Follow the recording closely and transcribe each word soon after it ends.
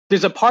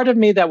there's a part of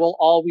me that will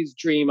always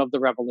dream of the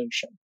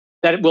revolution,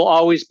 that it will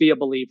always be a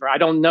believer. I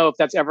don't know if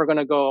that's ever going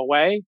to go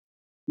away.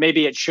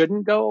 Maybe it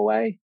shouldn't go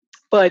away.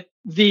 But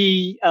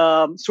the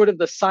sort of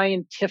the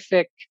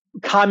scientific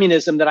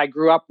communism that I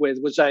grew up with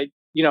was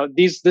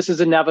this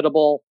is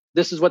inevitable.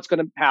 This is what's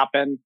going to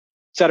happen,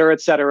 et cetera, et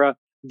cetera.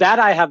 That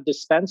I have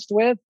dispensed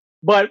with.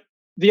 But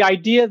the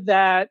idea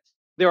that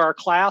there are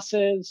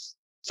classes,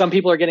 some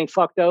people are getting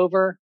fucked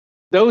over,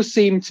 those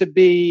seem to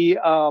be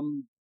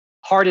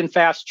hard and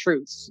fast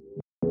truths.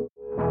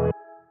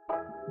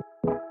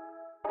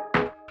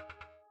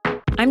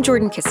 I'm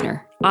Jordan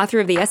Kistner, author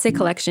of the essay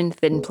collection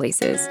Thin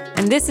Places,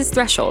 and this is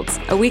Thresholds,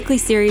 a weekly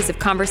series of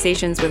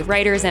conversations with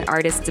writers and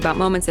artists about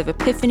moments of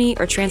epiphany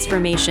or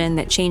transformation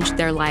that changed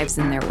their lives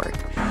and their work.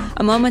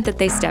 A moment that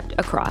they stepped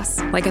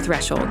across, like a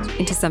threshold,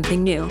 into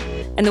something new,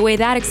 and the way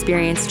that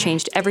experience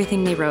changed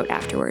everything they wrote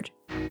afterward.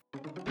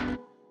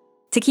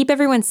 To keep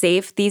everyone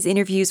safe, these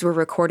interviews were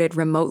recorded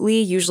remotely,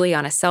 usually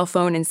on a cell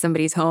phone in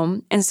somebody's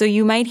home, and so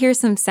you might hear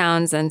some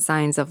sounds and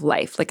signs of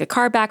life, like a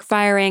car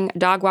backfiring, a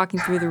dog walking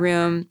through the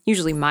room,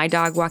 usually my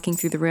dog walking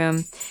through the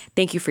room.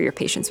 Thank you for your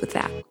patience with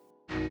that.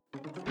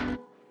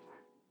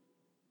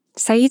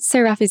 Saeed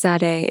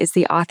Serafizadeh is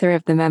the author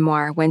of the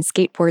memoir When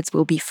Skateboards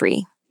Will Be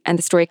Free, and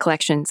the story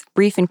collections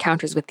Brief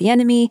Encounters with the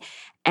Enemy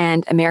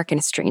and American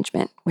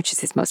Estrangement, which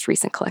is his most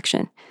recent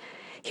collection.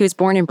 He was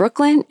born in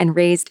Brooklyn and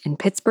raised in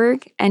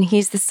Pittsburgh, and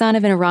he's the son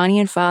of an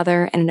Iranian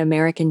father and an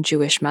American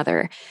Jewish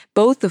mother,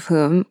 both of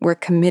whom were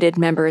committed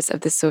members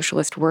of the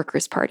Socialist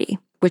Workers' Party,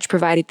 which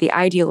provided the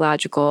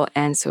ideological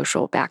and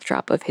social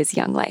backdrop of his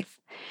young life.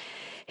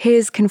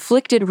 His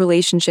conflicted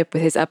relationship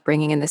with his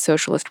upbringing in the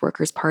Socialist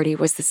Workers' Party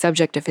was the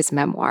subject of his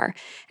memoir,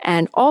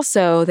 and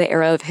also the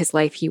era of his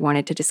life he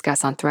wanted to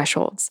discuss on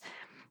Thresholds.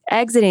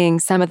 Exiting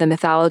some of the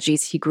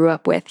mythologies he grew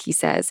up with, he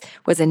says,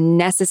 was a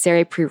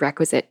necessary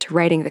prerequisite to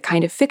writing the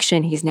kind of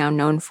fiction he's now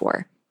known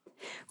for.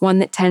 One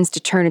that tends to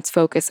turn its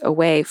focus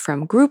away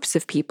from groups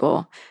of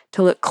people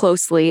to look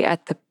closely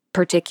at the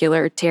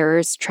particular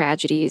terrors,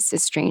 tragedies,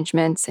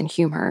 estrangements, and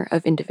humor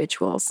of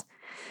individuals.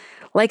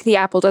 Like the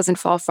apple doesn't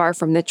fall far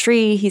from the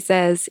tree, he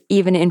says,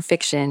 even in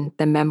fiction,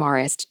 the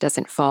memoirist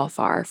doesn't fall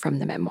far from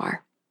the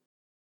memoir.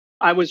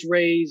 I was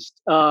raised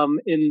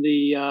in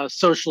the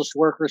Socialist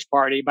Workers'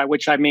 Party, by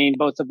which I mean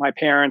both of my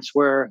parents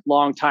were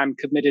longtime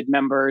committed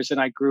members,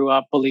 and I grew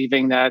up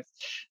believing that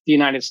the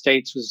United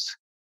States was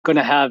going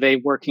to have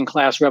a working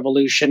class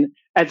revolution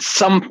at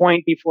some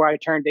point before I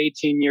turned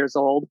 18 years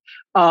old.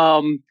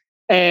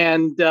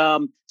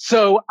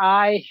 So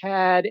I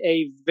had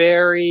a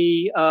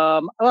very,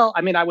 I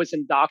was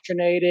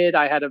indoctrinated.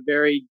 I had a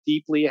very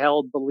deeply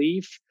held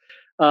belief.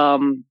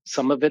 Some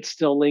of it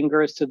still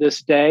lingers to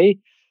this day.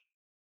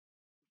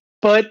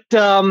 But,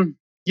 in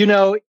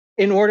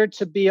order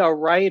to be a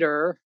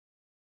writer,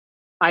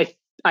 I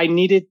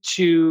needed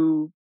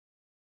to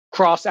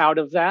cross out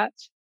of that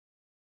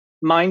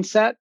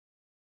mindset,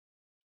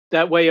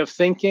 that way of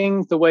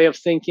thinking,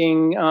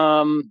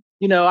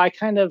 I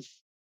kind of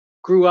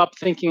grew up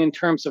thinking in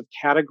terms of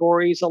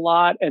categories a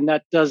lot, and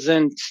that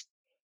doesn't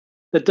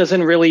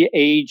really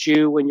aid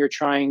you when you're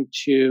trying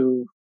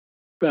to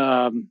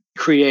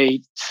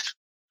create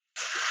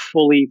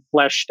fully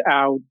fleshed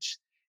out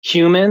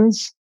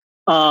humans.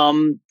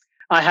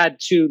 I had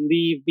to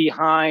leave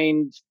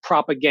behind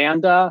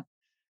propaganda,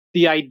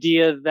 the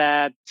idea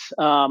that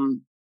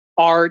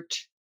art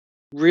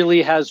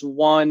really has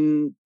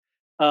one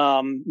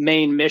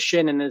main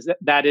mission, and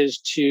that is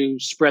to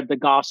spread the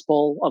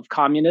gospel of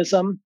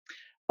communism.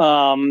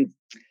 So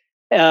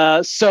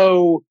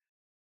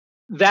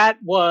that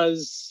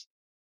was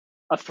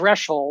a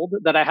threshold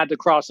that I had to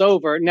cross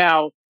over.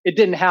 Now, it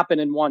didn't happen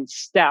in one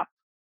step.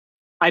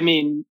 I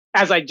mean,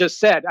 as I just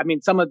said,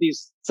 some of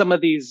these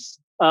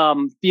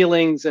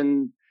feelings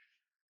and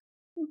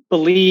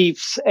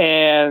beliefs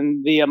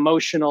and the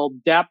emotional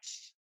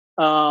depth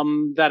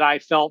that I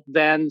felt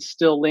then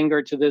still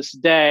linger to this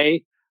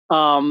day.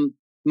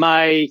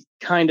 My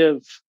kind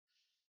of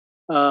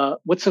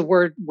what's the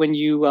word when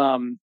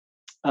you're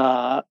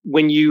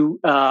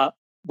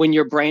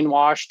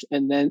brainwashed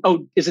and then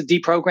is it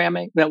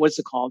deprogramming? What's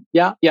it called?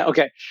 Yeah,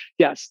 okay,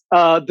 yes.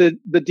 The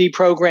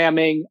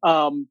deprogramming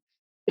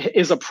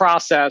is a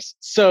process.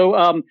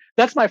 So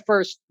that's my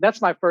first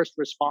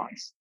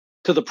response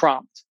to the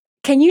prompt.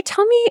 Can you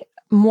tell me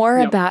more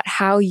about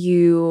how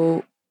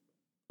you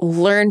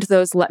learned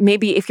those?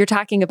 Maybe if you're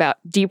talking about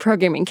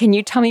deprogramming, can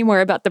you tell me more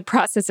about the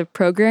process of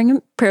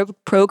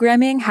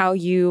programming, how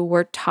you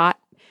were taught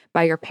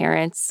by your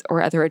parents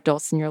or other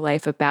adults in your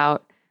life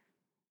about,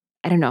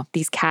 I don't know,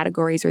 these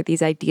categories or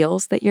these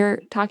ideals that you're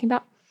talking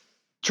about?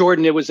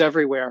 Jordan, it was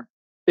everywhere.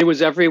 It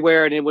was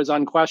everywhere, and it was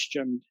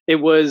unquestioned. It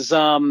was,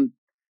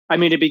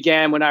 it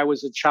began when I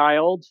was a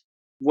child,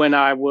 when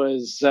I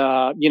was,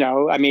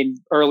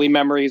 early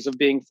memories of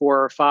being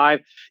 4 or 5.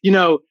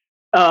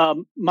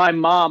 My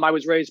mom, I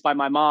was raised by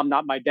my mom,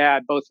 not my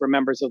dad. Both were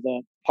members of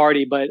the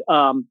party, but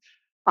I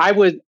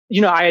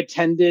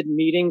attended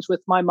meetings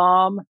with my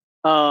mom.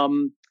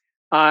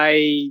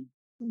 I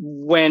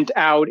went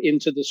out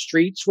into the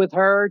streets with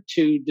her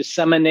to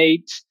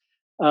disseminate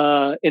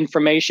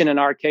information. In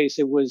our case,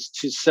 it was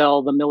to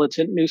sell the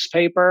Militant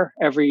newspaper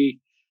every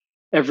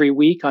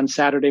week on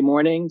Saturday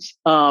mornings.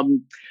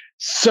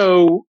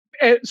 So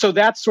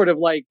that's sort of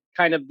like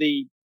kind of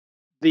the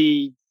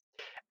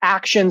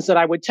actions that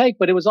I would take,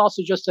 but it was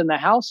also just in the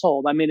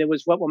household. I mean, it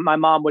was what my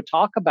mom would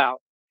talk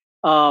about.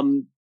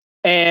 And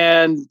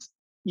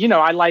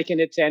I liken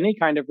it to any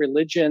kind of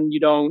religion. You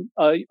don't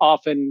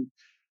often,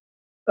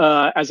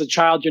 as a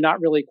child, you're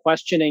not really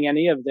questioning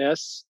any of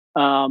this.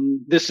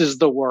 This is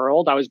the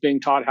world. I was being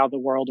taught how the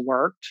world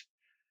worked.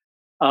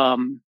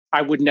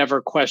 I would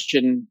never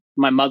question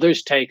my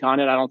mother's take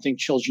on it. I don't think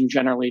children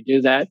generally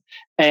do that.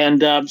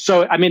 And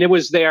so, I mean, it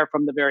was there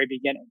from the very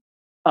beginning.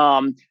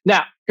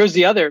 Now, here's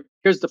the other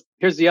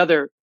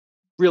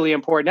really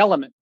important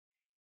element.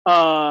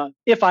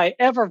 If I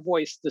ever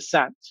voiced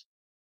dissent,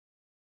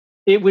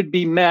 it would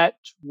be met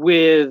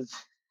with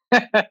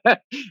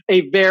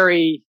a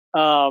very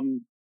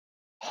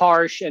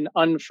harsh and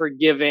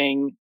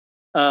unforgiving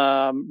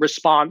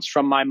response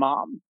from my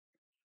mom.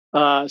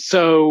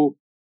 So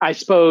I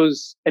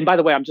suppose, and by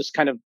the way, I'm just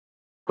kind of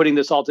putting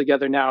this all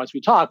together now as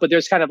we talk, but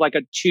there's kind of like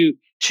a two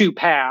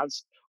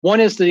paths. One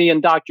is the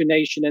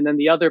indoctrination, and then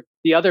the other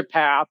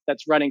path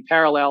that's running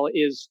parallel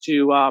is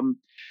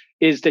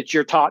that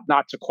you're taught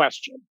not to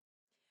question.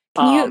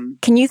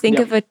 Can you think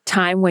of a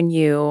time when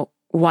you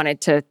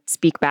wanted to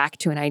speak back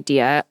to an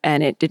idea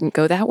and it didn't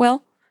go that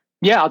well?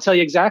 Yeah, I'll tell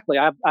you exactly.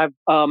 I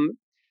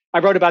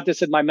wrote about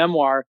this in my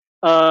memoir.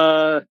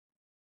 Such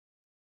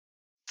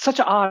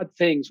odd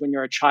things when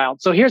you're a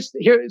child. So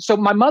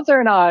my mother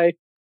and I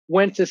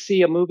went to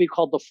see a movie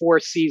called The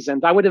Four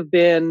Seasons. I would have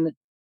been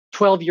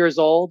 12 years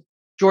old.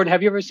 Jordan,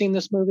 have you ever seen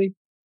this movie,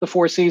 The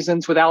Four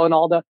Seasons, with Alan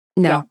Alda?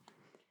 No.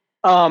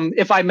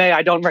 If I may,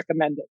 I don't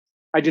recommend it.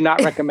 I do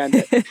not recommend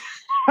it.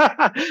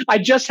 I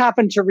just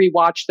happened to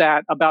rewatch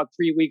that about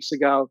 3 weeks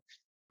ago,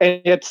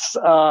 and it's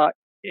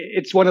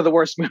one of the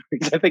worst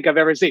movies I think I've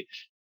ever seen.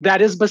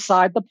 That is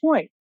beside the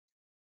point.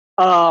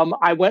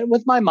 I went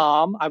with my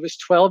mom. I was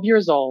 12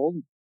 years old.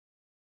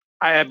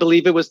 I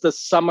believe it was the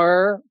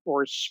summer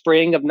or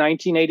spring of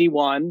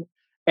 1981.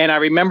 And I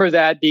remember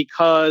that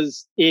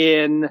because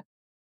in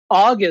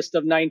August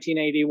of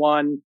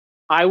 1981,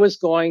 I was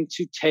going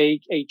to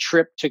take a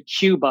trip to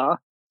Cuba.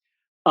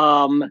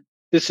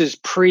 This is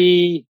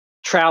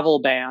pre-travel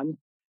ban.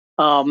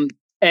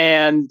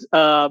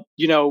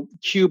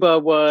 Cuba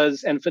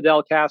was, and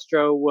Fidel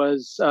Castro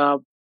was,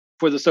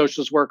 for the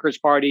Socialist Workers'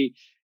 Party,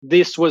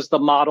 this was the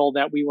model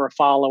that we were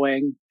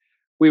following.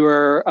 We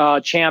were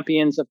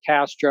champions of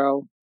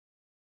Castro.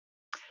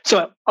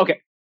 So,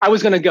 okay, I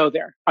was going to go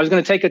there. I was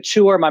going to take a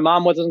tour. My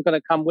mom wasn't going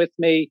to come with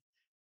me.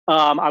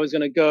 I was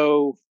going to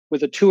go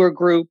with a tour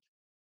group.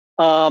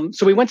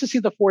 So we went to see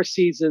The Four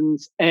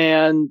Seasons,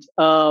 and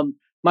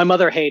my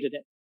mother hated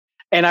it.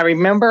 And I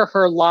remember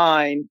her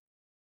line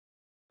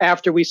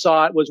after we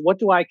saw it was, "What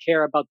do I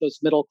care about those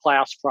middle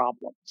class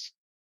problems?"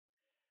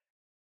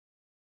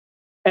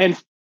 And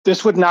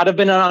this would not have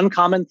been an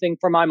uncommon thing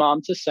for my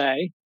mom to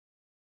say.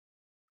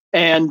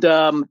 And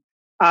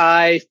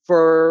I,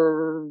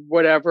 for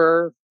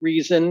whatever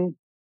reason,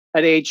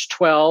 at age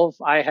 12,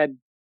 I had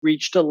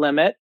reached a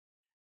limit,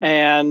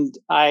 and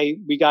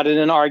we got in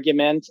an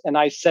argument, and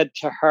I said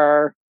to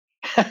her,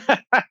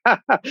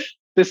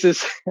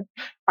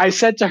 I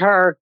said to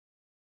her,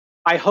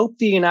 "I hope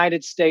the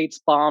United States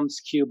bombs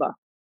Cuba."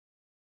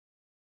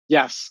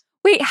 Yes.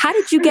 Wait, how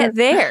did you get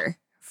there?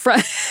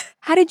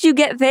 How did you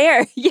get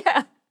there?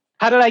 Yeah.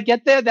 How did I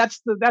get there?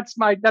 That's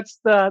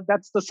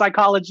the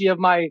psychology of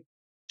my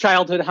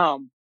childhood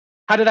home.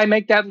 How did I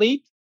make that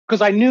leap?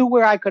 Because I knew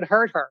where I could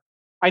hurt her.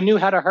 I knew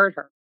how to hurt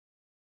her.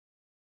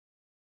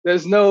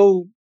 There's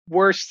no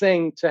worse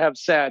thing to have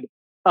said.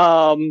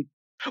 Jordan,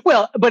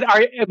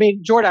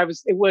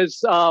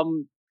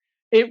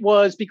 it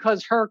was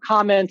because her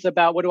comment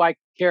about what do I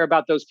care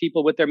about those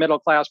people with their middle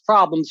class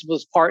problems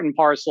was part and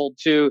parcel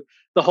to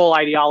the whole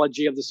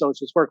ideology of the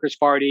Socialist Workers'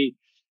 Party.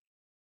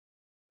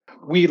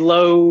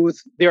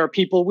 There are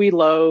people we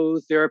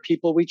loathe, there are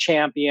people we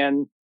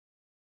champion.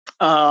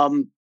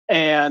 And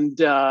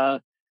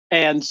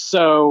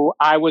so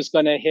I was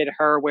going to hit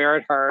her where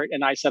it hurt.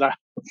 And I said, I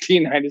hope the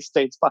United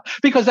States,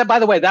 because that, by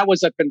the way, that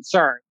was a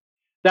concern.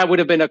 That would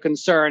have been a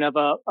concern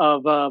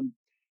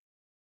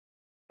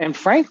and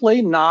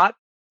frankly, not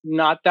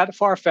that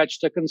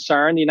far-fetched a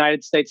concern. The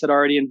United States had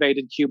already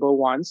invaded Cuba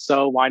once,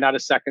 so why not a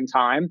second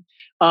time?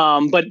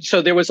 But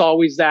so there was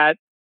always that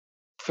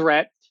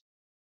threat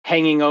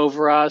hanging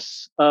over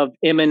us of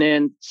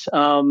imminent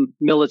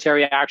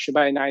military action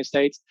by the United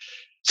States.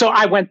 So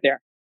I went there.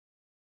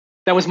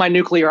 That was my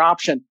nuclear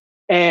option.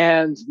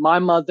 And my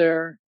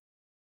mother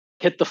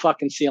hit the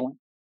fucking ceiling.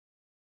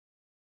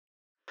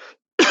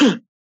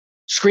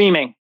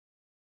 Screaming.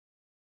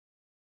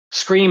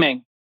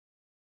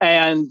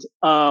 And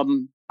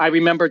I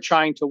remember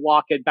trying to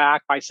walk it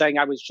back by saying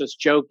I was just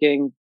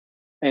joking.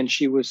 And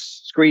she was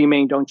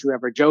screaming, "Don't you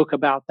ever joke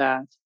about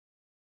that."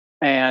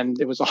 And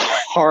it was a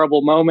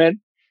horrible moment.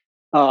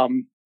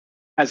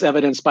 as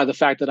evidenced by the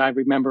fact that I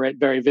remember it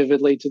very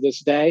vividly to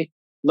this day,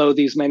 lo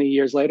these many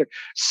years later.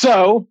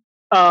 So,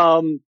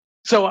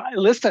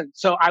 listen.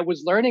 So I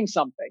was learning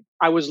something.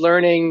 I was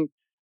learning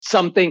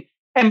something,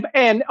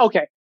 and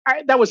okay,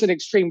 that was an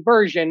extreme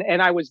version,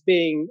 and I was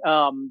being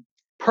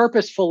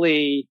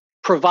purposefully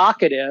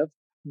provocative.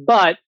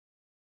 But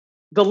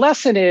the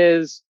lesson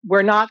is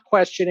we're not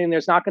questioning.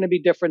 There's not going to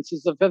be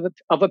differences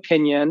of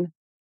opinion.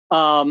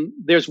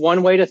 There's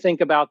one way to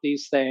think about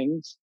these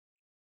things.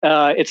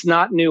 It's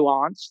not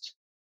nuanced.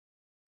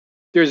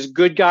 There's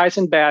good guys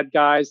and bad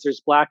guys.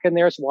 There's black and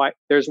there's white.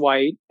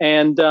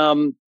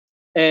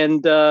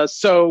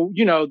 So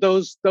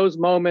those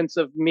moments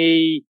of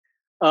me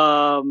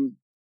um,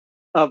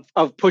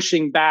 of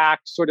pushing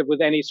back, sort of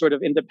with any sort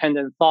of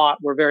independent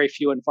thought, were very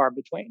few and far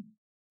between.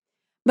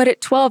 But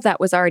at 12, that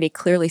was already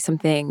clearly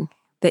something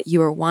that you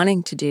were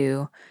wanting to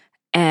do.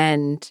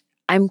 And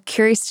I'm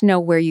curious to know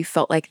where you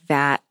felt like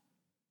that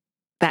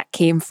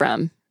came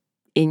from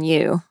in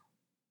you.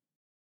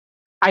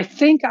 I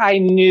think I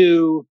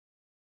knew.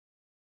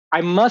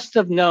 I must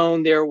have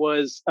known there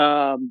was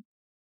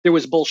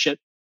bullshit.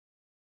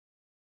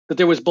 That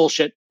there was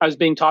bullshit. I was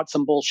being taught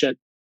some bullshit.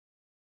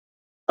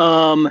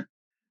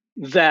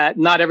 That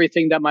not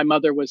everything that my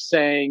mother was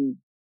saying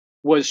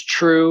was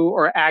true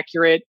or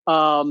accurate.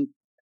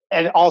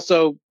 And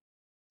also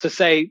to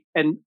say,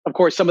 and of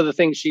course, some of the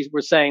things she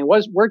was saying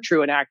were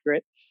true and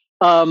accurate.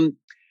 Um,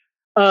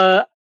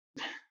 uh,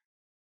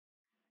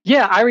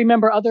 yeah, I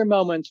remember other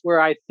moments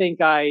where I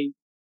think I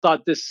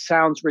thought this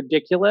sounds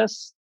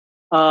ridiculous.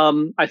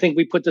 I think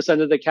we put this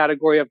under the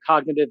category of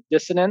cognitive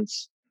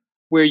dissonance,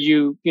 where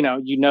you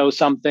know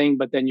something,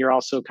 but then you're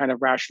also kind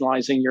of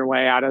rationalizing your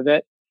way out of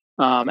it.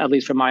 At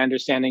least from my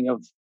understanding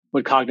of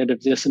what cognitive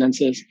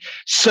dissonance is.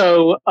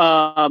 So,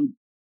 and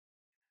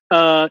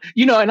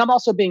I'm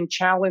also being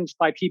challenged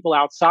by people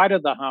outside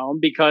of the home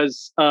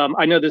because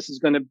I know this is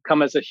going to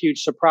come as a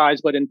huge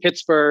surprise, but in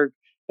Pittsburgh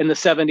in the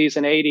 70s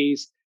and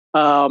 80s,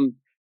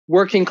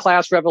 working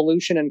class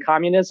revolution and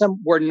communism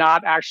were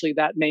not actually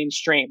that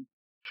mainstream.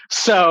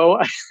 So,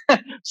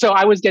 so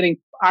I would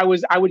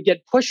get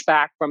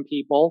pushback from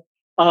people,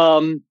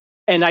 and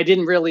I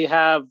didn't really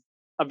have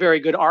a very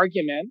good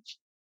argument,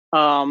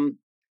 um,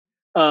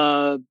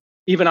 uh,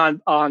 even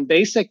on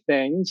basic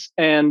things,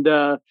 and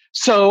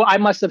so I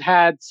must have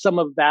had some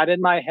of that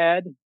in my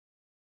head,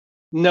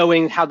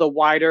 knowing how the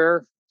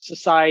wider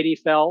society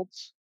felt,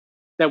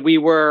 that we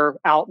were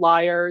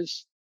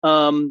outliers.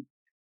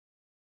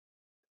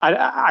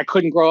 I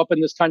couldn't grow up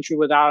in this country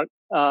without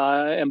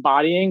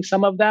embodying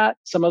some of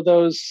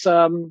those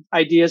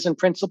ideas and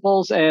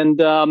principles. And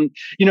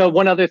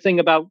one other thing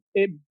about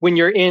it, when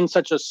you're in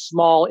such a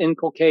small,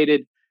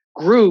 inculcated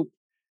group,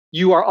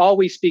 you are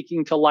always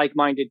speaking to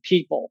like-minded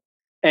people,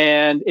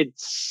 and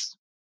it's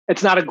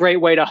not a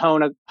great way to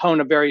hone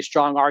a very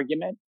strong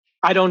argument.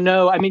 I don't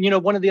know. I mean,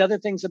 one of the other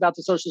things about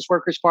the Socialist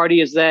Workers' Party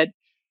is that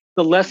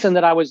the lesson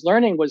that I was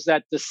learning was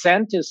that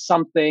dissent is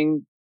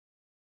something.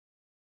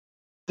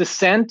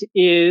 Dissent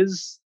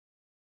is,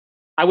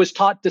 I was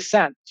taught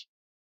dissent,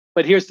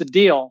 but here's the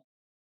deal.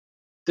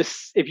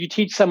 If you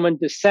teach someone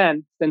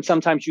dissent, then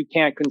sometimes you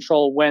can't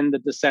control when the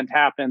dissent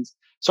happens.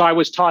 So I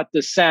was taught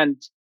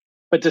dissent,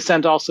 but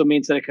dissent also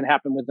means that it can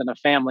happen within a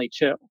family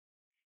too.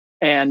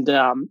 And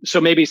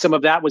so maybe some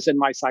of that was in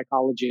my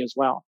psychology as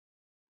well.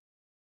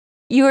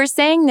 You were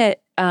saying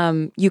that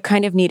you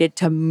kind of needed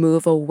to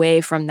move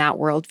away from that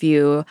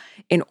worldview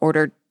in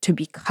order to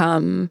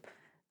become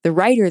the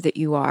writer that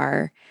you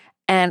are.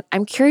 And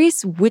I'm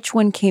curious which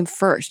one came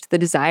first, the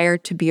desire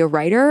to be a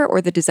writer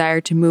or the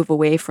desire to move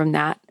away from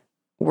that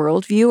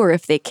worldview, or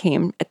if they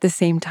came at the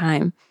same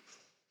time.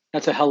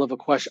 That's a hell of a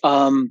question.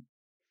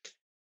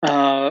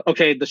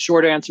 Okay, the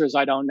short answer is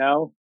I don't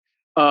know.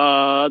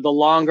 The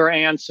longer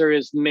answer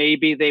is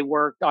maybe they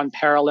worked on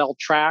parallel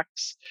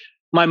tracks.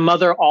 My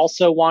mother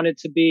also wanted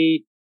to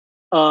be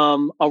a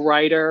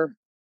writer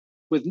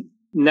with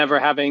never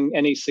having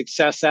any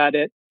success at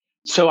it.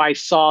 So I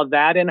saw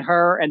that in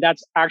her. And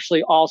that's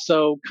actually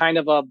also kind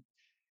of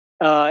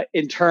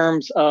in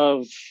terms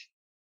of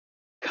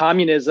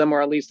communism,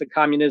 or at least the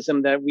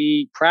communism that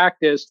we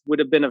practiced, would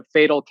have been a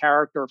fatal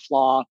character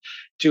flaw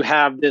to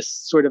have this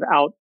sort of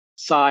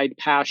outside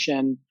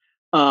passion.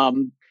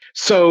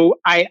 So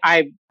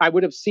I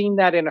would have seen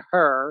that in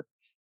her.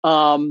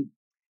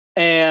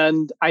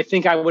 And I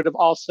think I would have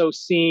also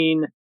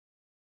seen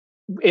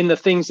in the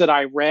things that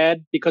I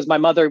read, because my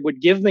mother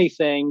would give me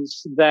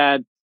things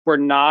that were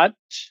not,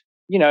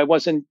 it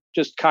wasn't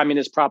just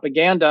communist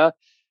propaganda,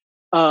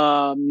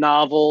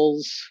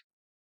 novels.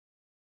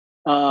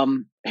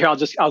 Here, I'll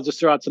just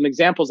throw out some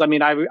examples. I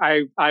mean,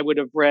 I would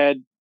have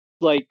read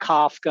like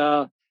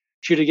Kafka.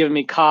 She would have given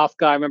me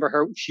Kafka. I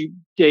remember she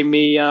gave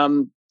me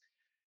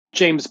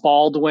James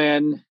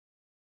Baldwin.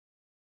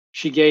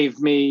 She gave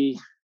me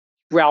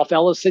Ralph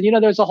Ellison.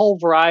 There's a whole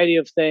variety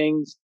of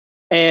things.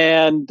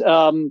 And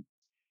I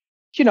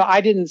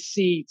didn't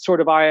see sort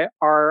of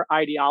our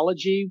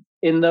ideology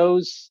in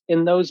those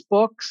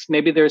books.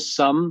 Maybe there's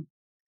some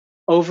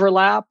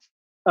overlap,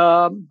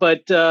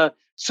 but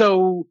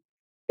so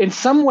in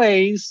some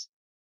ways,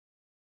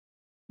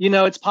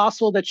 it's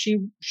possible that she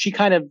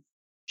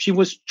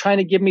was trying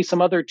to give me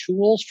some other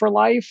tools for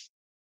life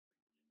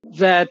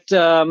that,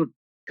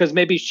 because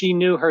maybe she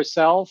knew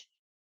herself.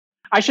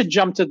 I should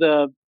jump to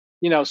the,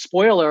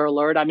 spoiler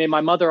alert. I mean,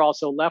 my mother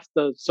also left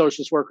the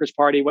Socialist Workers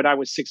Party when I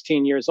was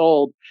 16 years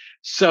old.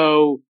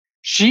 So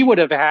she would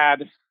have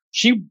had,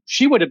 she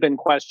would have been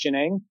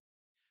questioning.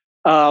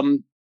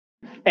 Um,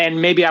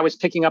 and maybe I was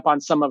picking up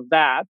on some of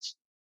that.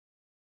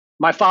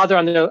 My father,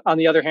 on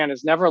the other hand,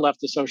 has never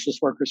left the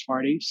Socialist Workers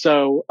Party.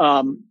 So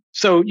in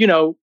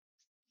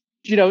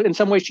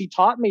some ways, she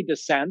taught me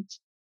dissent.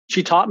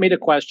 She taught me to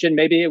question.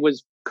 Maybe it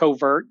was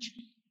covert.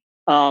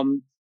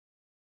 Um,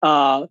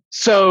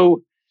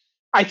 so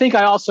I think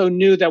I also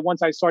knew that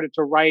once I started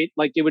to write,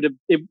 like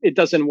it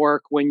doesn't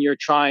work when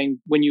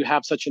when you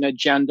have such an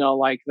agenda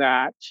like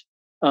that.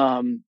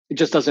 It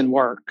just doesn't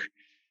work.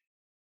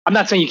 I'm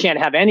not saying you can't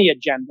have any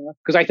agenda,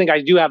 because I think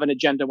I do have an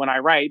agenda when I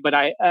write, but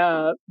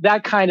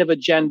that kind of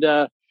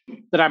agenda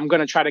that I'm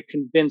going to try to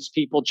convince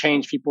people,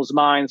 change people's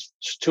minds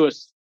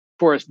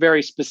for a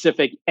very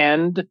specific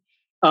end,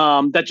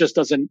 that just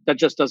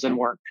doesn't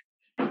work.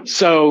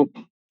 So,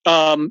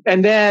 and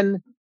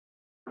then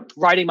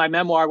writing my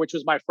memoir, which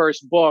was my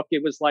first book,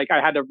 it was like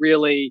I had to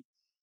really,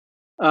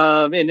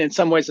 and in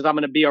some ways, if I'm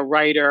going to be a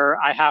writer,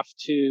 I have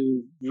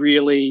to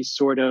really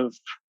sort of,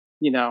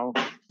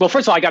 well,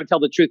 first of all, I got to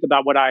tell the truth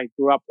about what I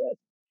grew up with,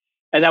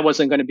 and that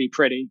wasn't going to be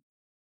pretty.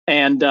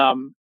 And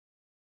so,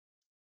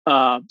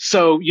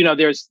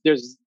 there's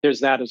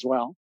that as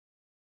well.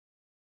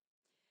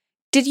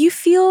 Did you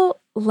feel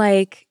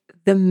like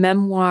the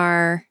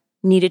memoir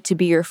needed to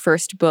be your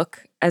first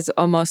book as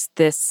almost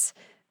this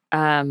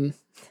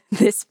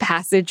this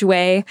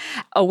passageway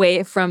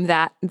away from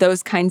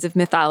those kinds of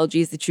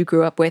mythologies that you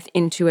grew up with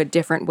into a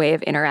different way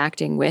of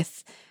interacting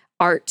with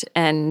art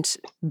and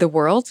the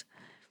world?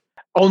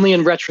 Only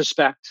in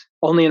retrospect.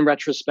 Only in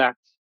retrospect.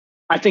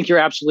 I think you're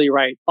absolutely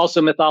right.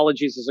 Also,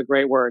 mythologies is a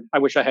great word. I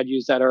wish I had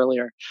used that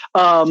earlier.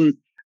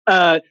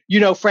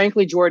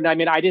 Frankly, Jordan, I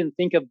mean, I didn't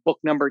think of book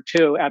number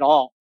 2 at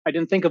all. I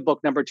didn't think of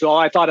book number 2. All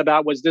I thought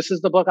about was, this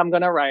is the book I'm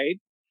going to write.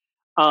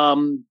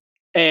 I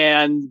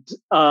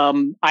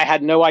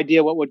had no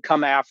idea what would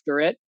come after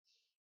it,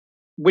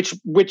 which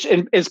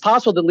is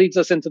possible that leads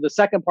us into the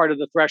second part of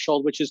the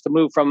threshold, which is to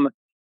move from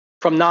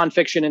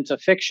nonfiction into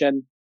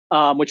fiction,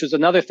 which was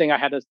another thing I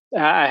had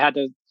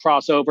to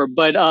cross over.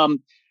 But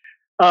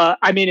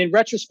I mean, in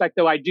retrospect,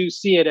 though, I do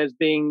see it as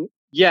being,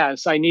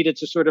 yes, I needed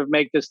to sort of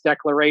make this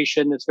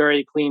declaration, this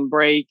very clean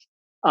break.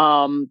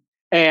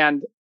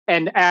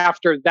 And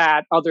after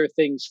that, other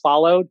things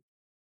followed.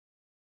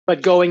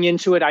 But going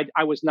into it,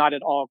 I was not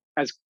at all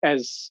as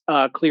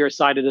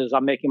clear-sighted as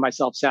I'm making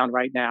myself sound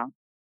right now.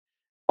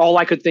 All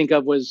I could think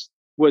of was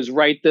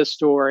write this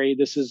story.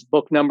 This is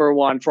book number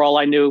 1. For all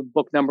I knew,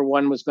 book number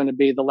 1 was going to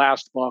be the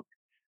last book.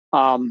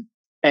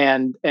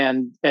 And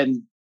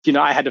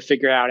I had to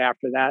figure it out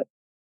after that.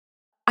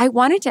 I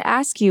wanted to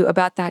ask you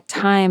about that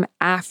time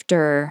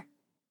after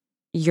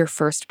your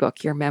first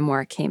book, your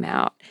memoir, came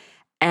out,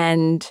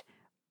 and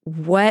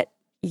what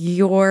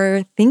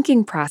your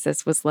thinking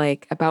process was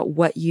like about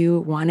what you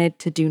wanted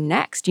to do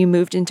next. You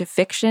moved into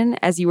fiction,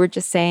 as you were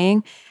just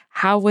saying.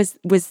 How was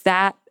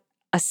that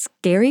a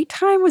scary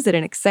time? Was it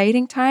an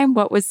exciting time?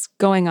 What was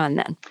going on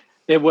then?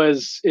 It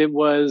was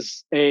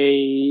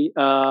a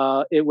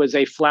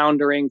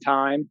floundering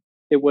time.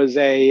 It was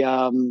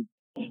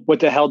what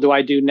the hell do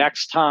I do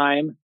next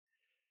time?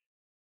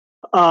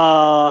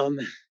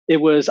 It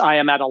was, I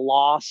am at a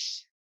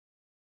loss.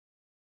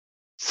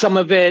 Some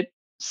of it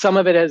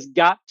has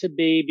got to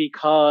be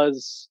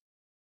because,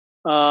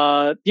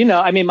 I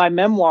mean, my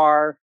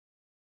memoir,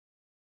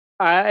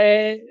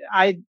 I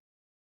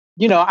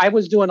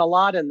was doing a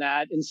lot in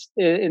that,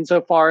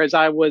 insofar as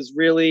I was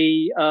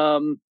really,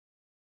 an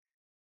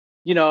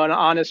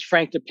honest,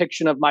 frank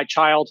depiction of my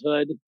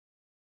childhood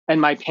and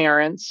my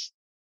parents.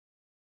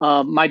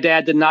 My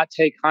dad did not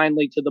take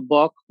kindly to the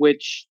book,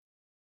 which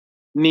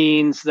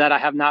means that I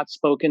have not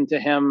spoken to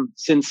him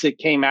since it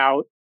came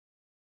out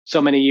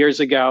so many years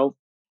ago.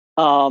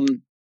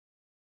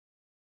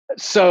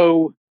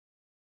 So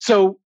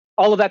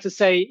all of that to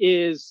say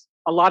is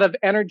a lot of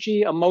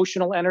energy,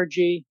 emotional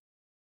energy,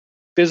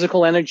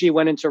 physical energy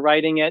went into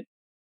writing it.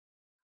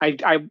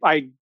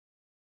 I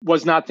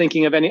was not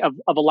thinking of any of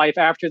a life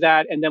after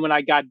that. And then when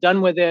I got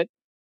done with it,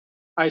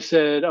 I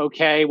said,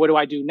 okay, what do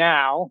I do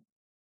now?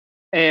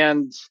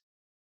 And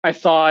I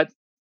thought,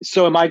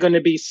 so am I going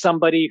to be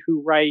somebody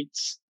who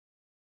writes?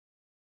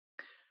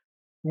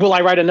 Will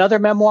I write another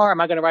memoir? Am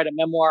I going to write a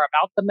memoir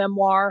about the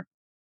memoir?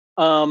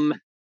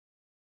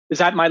 Is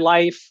that my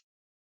life?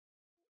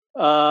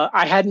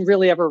 I hadn't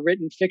really ever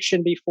written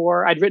fiction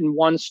before. I'd written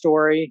one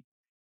story.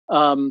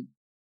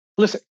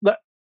 Listen,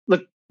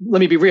 let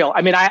me be real.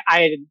 I mean, I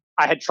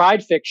had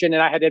tried fiction,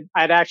 and I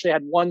had actually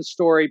had one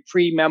story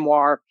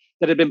pre-memoir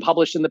that had been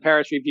published in the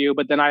Paris Review,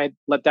 but then I had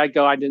let that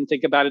go. I didn't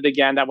think about it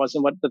again. That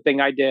wasn't the thing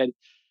I did.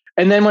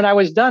 And then when I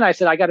was done, I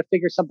said, I got to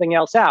figure something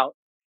else out.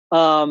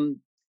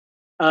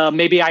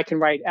 Maybe I can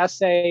write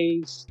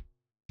essays.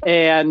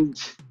 and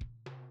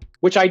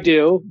which I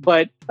do,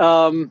 but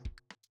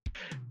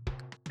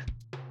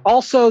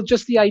also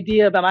just the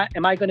idea of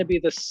am I going to be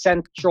the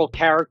central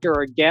character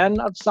again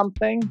of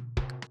something?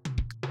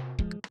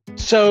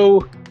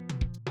 So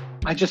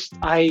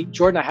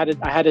Jordan,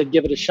 I had to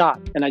give it a shot,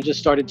 and I just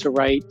started to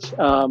write.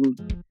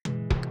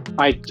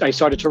 I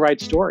started to write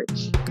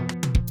stories.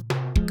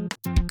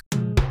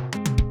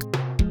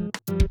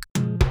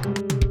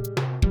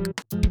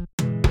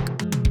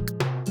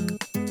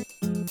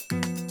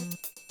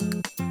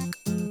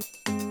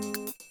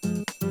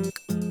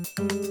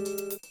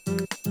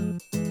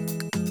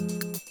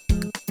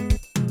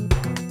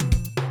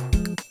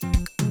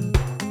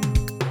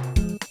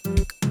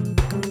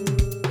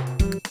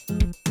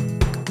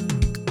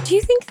 Do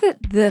you think that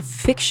the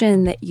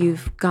fiction that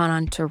you've gone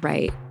on to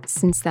write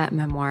since that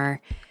memoir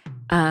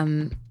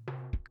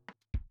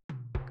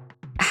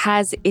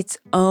has its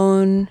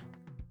own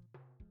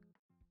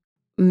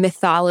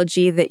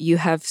mythology that you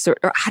have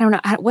or I don't know,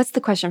 what's the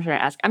question I'm trying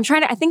to ask?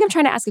 I think I'm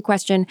trying to ask a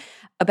question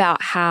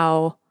about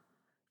how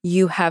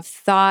you have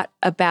thought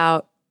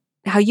about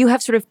how you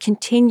have sort of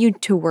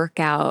continued to work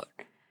out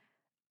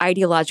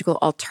ideological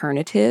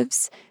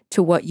alternatives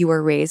to what you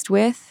were raised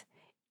with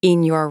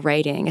in your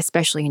writing,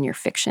 especially in your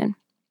fiction.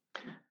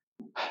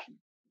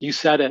 You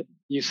said it.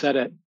 You said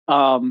it.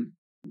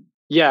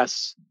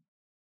 Yes,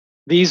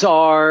 these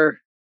are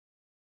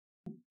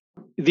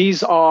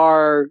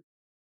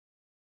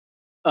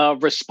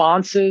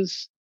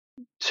responses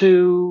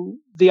to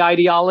the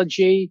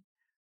ideology.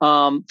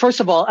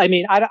 First of all, I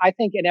mean, I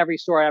think in every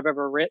story I've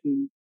ever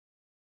written,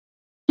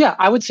 yeah,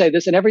 I would say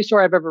this: in every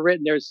story I've ever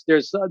written,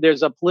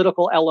 there's a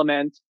political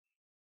element,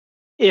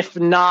 if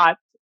not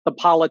the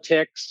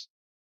politics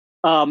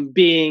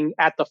being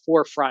at the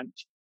forefront.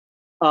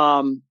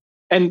 Um,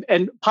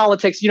 and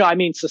politics, I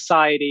mean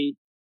society.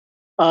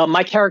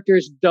 My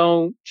characters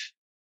don't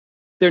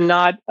they're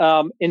not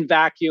in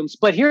vacuums.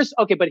 But here's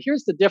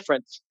the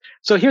difference.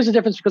 So here's the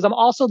difference, because I'm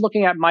also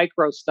looking at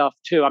micro stuff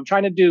too. I'm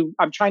trying to do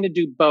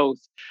both.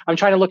 I'm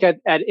trying to look at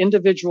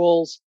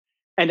individuals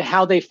and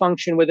how they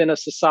function within a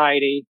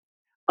society.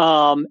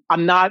 I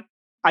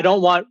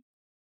don't want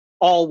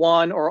all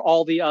one or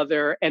all the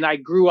other. And I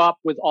grew up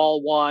with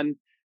all one.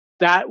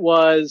 That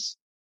was,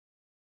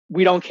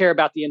 we don't care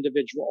about the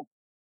individual.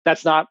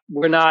 That's not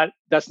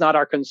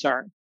our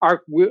concern.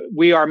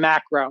 We are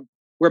macro.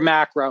 We're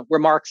macro. We're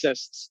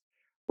Marxists.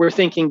 We're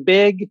thinking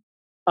big.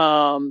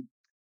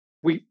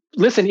 We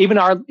listen. Even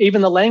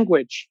the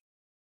language,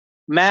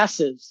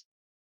 masses.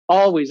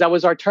 Always, that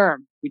was our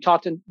term. We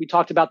talked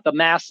about the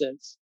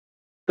masses.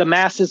 The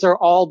masses are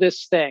all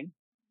this thing.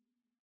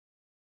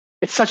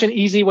 It's such an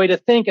easy way to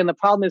think, and the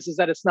problem is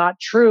that it's not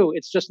true.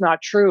 It's just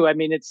not true. I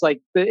mean, it's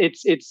like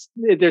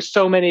there's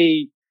so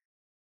many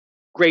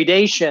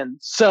gradations.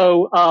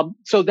 So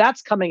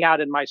that's coming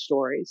out in my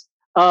stories.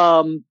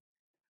 When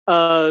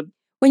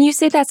you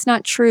say that's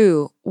not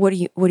true, what do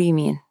you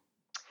mean?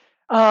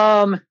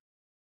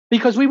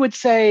 Because we would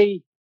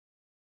say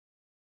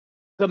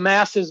the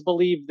masses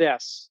believe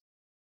this.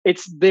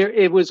 It's there.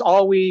 It was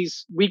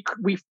always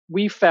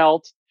we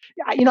felt.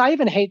 I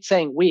even hate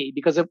saying we,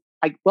 because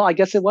I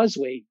guess it was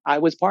we. I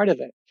was part of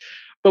it.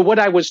 But what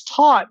I was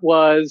taught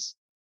was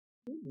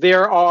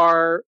there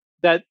are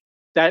that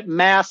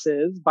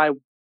masses,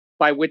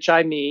 by which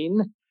I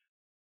mean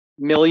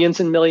millions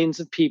and millions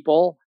of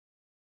people,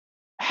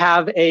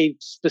 have a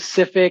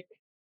specific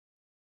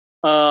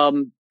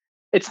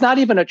it's not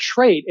even a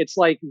trait. It's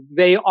like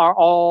they are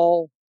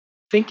all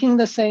thinking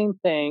the same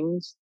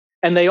things,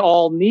 and they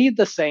all need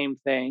the same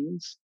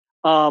things.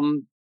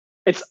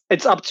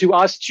 It's up to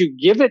us to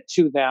give it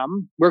to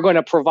them. We're going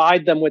to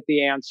provide them with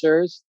the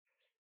answers.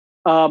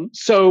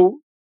 So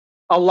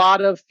a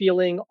lot of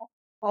feeling,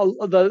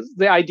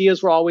 the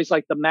ideas were always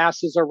like the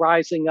masses are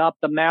rising up,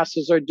 the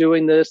masses are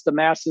doing this, the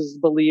masses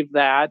believe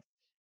that.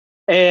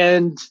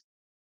 And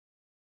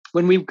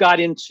when we got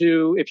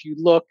into, if you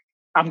look,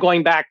 I'm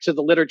going back to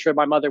the literature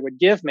my mother would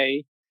give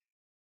me,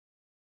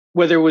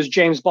 whether it was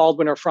James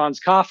Baldwin or Franz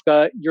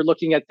Kafka, you're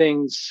looking at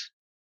things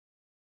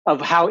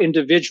of how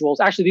individuals,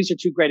 actually, these are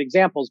two great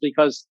examples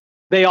because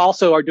they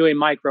also are doing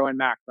micro and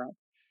macro.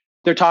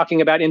 They're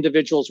talking about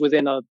individuals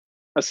within a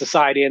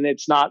society, and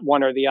it's not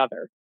one or the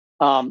other.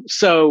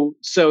 So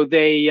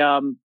they,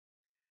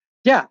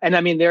 yeah. And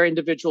I mean, their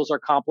individuals are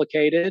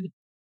complicated.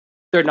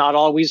 They're not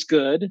always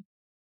good.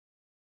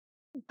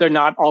 They're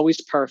not always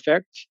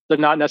perfect. They're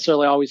not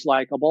necessarily always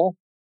likable.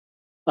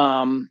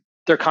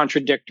 They're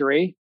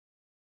contradictory.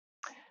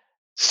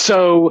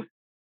 So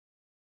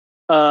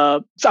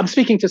I'm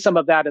speaking to some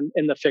of that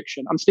in the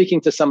fiction. I'm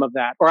speaking to some of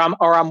that, or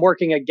I'm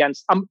working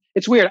against.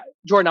 It's weird,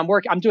 Jordan.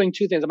 I'm doing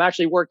two things. I'm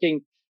actually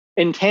working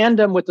in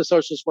tandem with the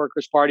Socialist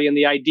Workers' Party and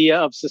the idea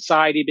of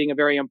society being a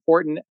very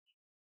important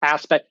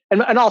aspect,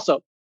 and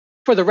also,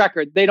 for the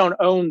record, they don't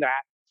own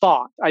that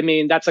thought. I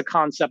mean, that's a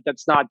concept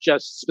that's not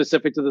just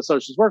specific to the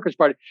Socialist Workers'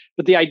 Party,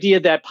 but the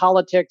idea that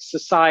politics,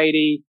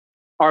 society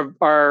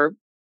are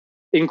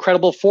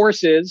incredible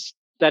forces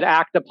that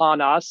act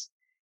upon us,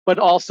 but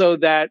also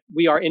that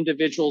we are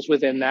individuals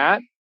within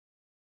that.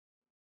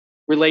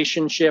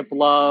 relationship,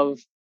 love,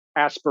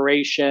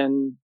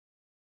 aspiration,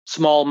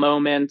 small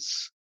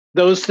moments.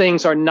 Those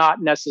things are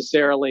not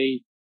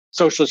necessarily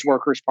Socialist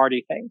Workers'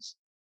 Party things.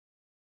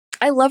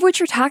 I love what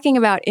you're talking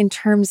about in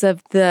terms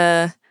of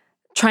the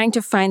trying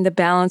to find the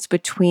balance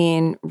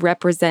between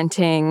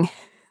representing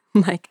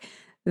like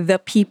the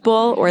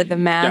people or the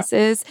Yeah.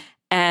 masses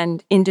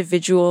and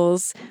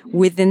individuals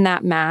within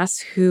that mass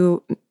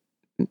who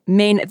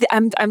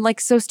I'm like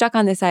so stuck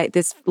on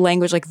this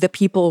language like the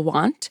people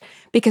want,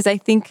 because I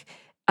think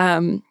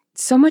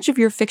so much of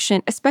your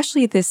fiction,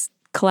 especially this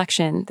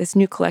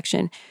new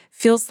collection,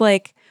 feels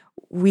like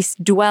we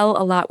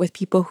dwell a lot with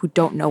people who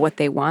don't know what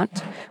they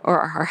want or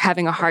are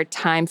having a hard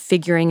time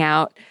figuring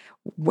out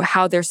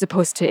how they're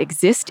supposed to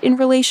exist in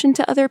relation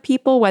to other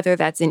people, whether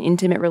that's in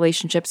intimate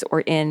relationships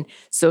or in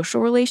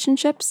social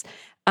relationships.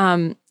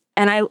 And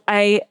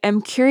I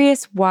am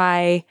curious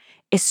why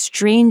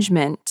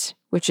estrangement,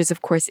 which is,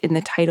 of course, in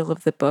the title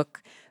of the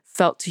book,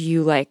 felt to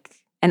you like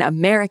an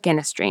American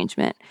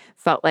estrangement,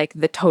 felt like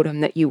the totem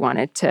that you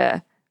wanted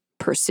to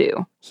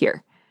pursue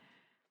here.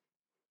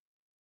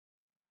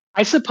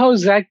 I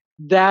suppose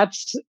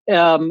that's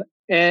an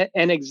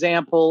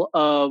example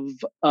of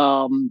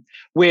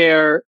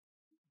where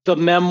the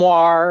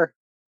memoir.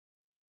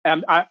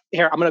 I'm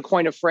going to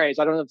coin a phrase.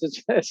 I don't know if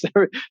this is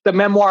the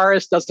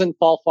memoirist doesn't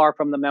fall far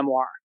from the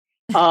memoir,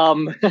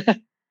 um,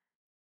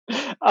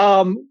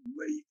 um,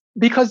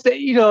 because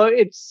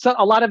it's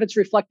a lot of it's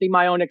reflecting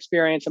my own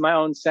experience and my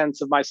own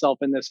sense of myself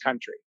in this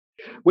country,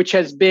 which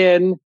has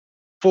been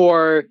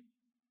for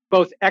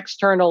both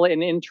external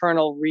and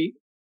internal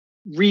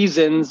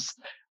reasons.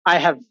 I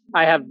have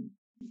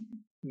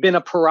been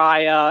a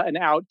pariah, an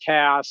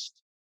outcast.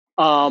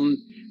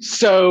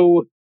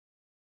 So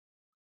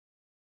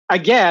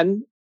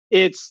again,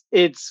 it's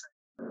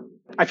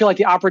I feel like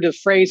the operative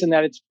phrase in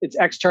that it's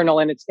external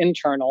and it's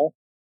internal.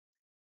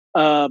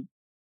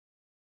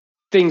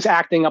 Things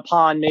acting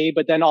upon me,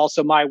 but then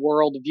also my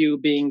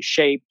worldview being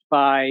shaped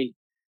by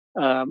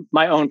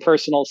my own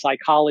personal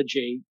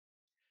psychology.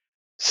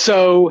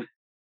 So,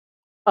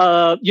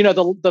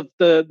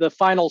 the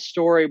final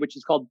story, which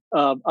is called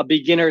 "A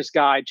Beginner's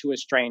Guide to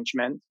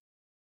Estrangement,"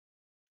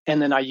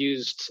 and then I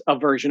used a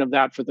version of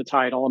that for the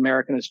title,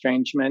 "American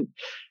Estrangement,"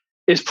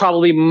 is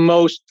probably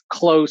most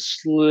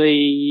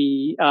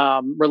closely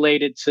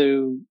related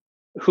to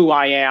who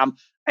I am.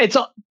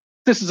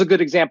 This is a good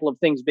example of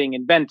things being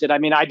invented. I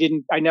mean, I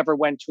never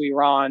went to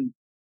Iran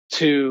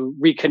to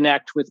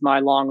reconnect with my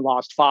long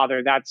lost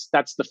father. That's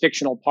the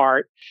fictional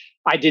part.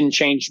 I didn't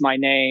change my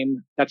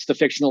name. That's the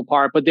fictional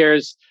part. But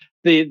there's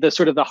the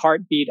sort of the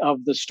heartbeat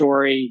of the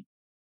story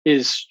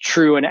is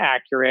true and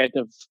accurate,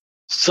 of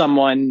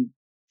someone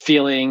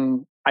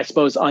feeling, I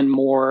suppose,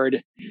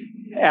 unmoored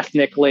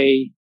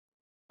ethnically.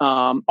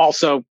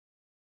 Also,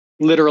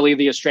 literally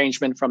the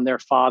estrangement from their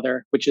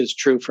father, which is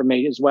true for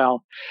me as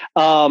well.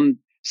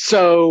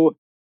 So,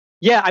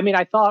 yeah, I mean,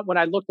 I thought when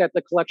I looked at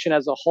the collection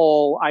as a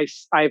whole, I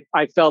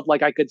felt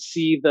like I could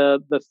see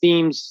the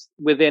themes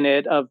within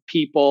it of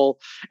people,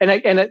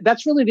 and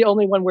that's really the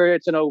only one where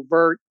it's an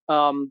overt,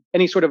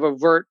 any sort of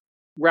overt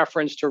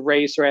reference to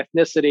race or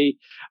ethnicity,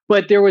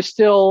 but there was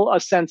still a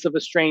sense of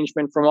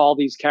estrangement from all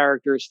these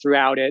characters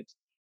throughout it,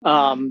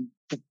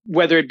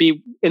 whether it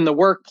be in the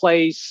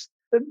workplace,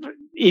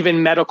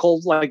 even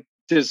medical, like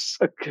there's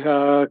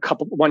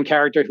one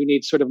character who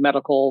needs sort of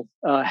medical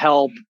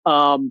help.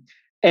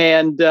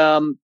 And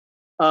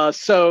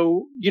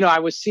so, I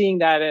was seeing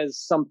that as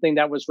something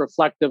that was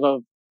reflective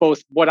of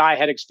both what I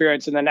had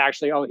experienced and then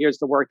actually, oh, here's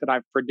the work that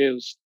I've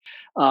produced.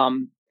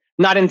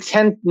 Not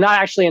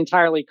actually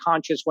entirely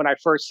conscious when I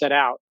first set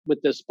out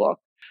with this book,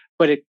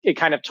 but it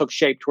kind of took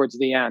shape towards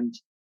the end.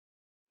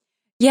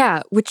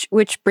 Yeah, which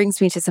brings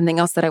me to something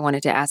else that I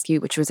wanted to ask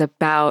you, which was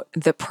about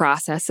the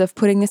process of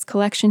putting this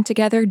collection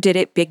together. Did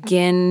it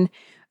begin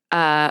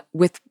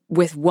with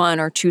one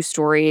or two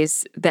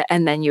stories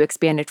and then you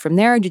expanded from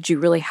there? Or did you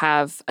really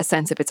have a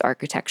sense of its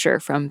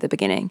architecture from the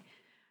beginning?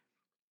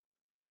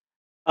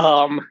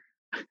 I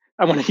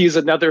want to use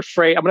another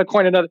phrase. I'm going to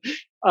coin another.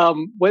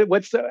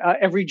 What's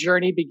every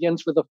journey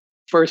begins with a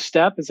first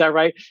step? Is that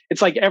right?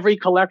 It's like every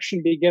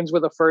collection begins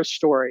with a first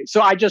story. So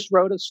I just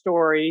wrote a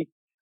story.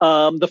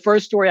 The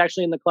first story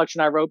actually in the collection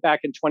I wrote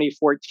back in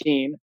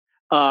 2014.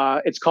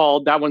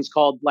 That one's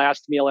called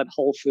Last Meal at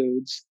Whole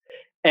Foods.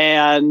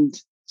 And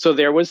so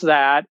there was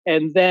that.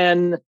 And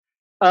then,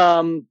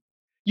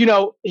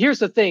 here's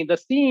the thing. The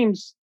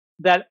themes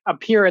that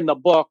appear in the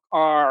book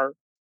are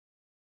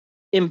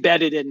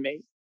embedded in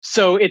me.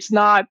 So it's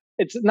not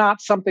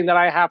something that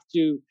I have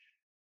to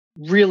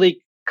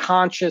really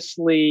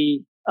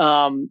consciously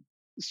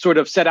sort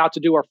of set out to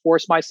do or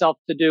force myself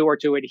to do or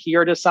to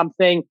adhere to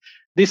something.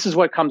 This is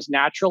what comes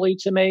naturally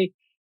to me.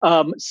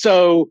 And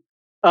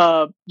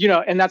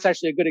that's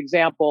actually a good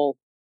example.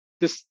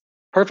 This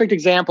perfect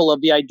example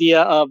of the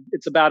idea of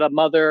it's about a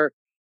mother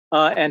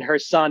and her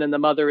son, and the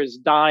mother is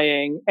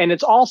dying, and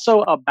it's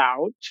also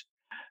about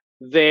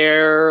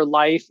their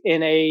life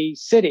in a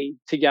city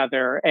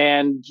together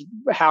and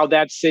how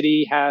that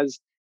city has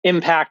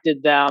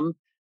impacted them.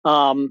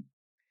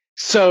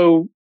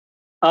 So,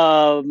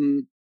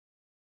 um,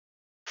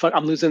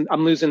 I'm losing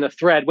the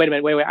thread. Wait a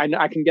minute. Wait.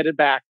 I can get it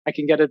back. I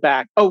can get it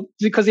back. Oh,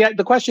 because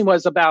the question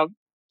was about,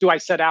 do I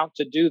set out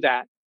to do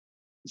that?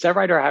 Is that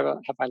right, or have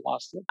I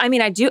lost it? I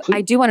mean, I do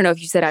want to know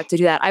if you set out to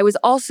do that. I was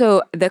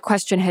also, the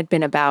question had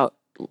been about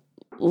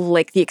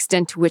like the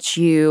extent to which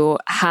you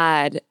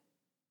had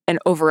an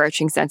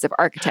overarching sense of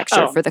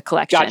architecture for the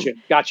collection.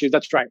 Got you.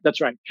 That's right.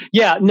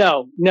 Yeah,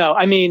 no.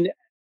 I mean,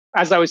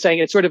 as I was saying,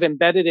 it's sort of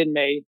embedded in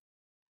me.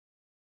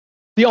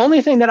 The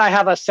only thing that I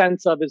have a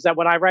sense of is that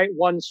when I write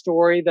one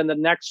story, then the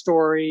next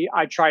story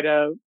I try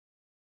to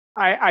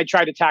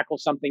tackle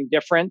something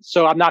different.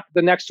 So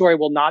the next story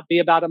will not be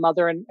about a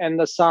mother and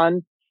the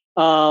son.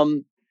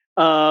 That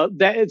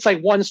it's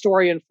like one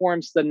story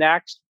informs the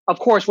next. Of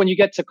course, when you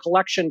get to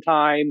collection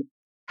time,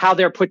 how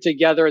they're put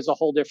together is a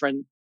whole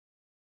different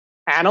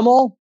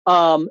animal.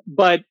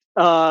 But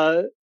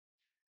no,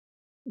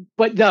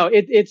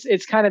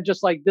 it's kind of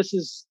just like, this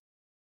is,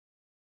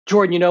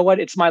 Jordan, you know what?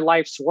 It's my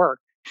life's work.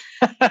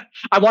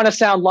 I want to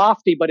sound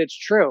lofty, but it's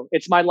true.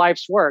 It's my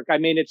life's work. I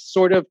mean, it's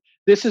sort of,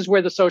 this is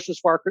where the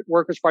Socialist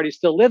Workers' Party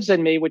still lives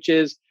in me, which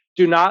is,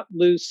 do not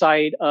lose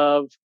sight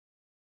of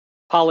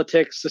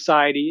politics,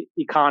 society,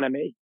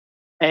 economy.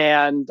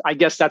 And I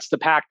guess that's the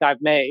pact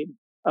I've made.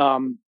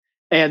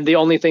 And the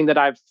only thing that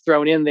I've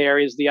thrown in there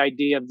is the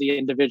idea of the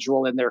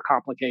individual and their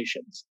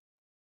complications.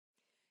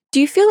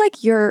 Do you feel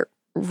like your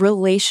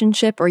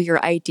relationship or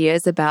your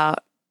ideas about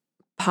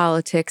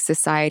politics,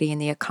 society,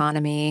 and the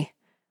economy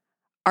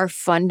are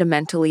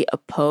fundamentally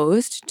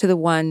opposed to the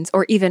ones,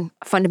 or even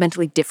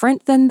fundamentally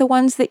different than the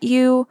ones that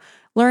you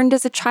learned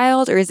as a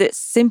child? Or is it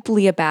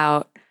simply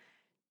about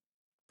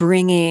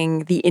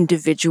bringing the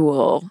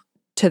individual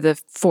to the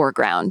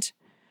foreground?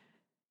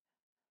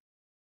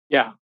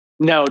 Yeah.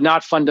 No,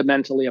 not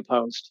fundamentally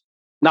opposed.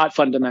 Not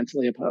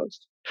fundamentally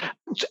opposed.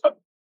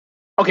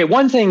 Okay,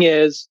 one thing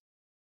is,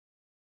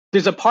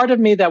 there's a part of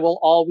me that will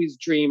always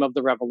dream of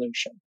the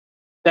revolution,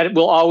 that it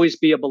will always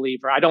be a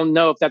believer. I don't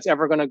know if that's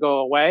ever going to go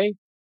away.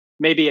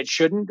 Maybe it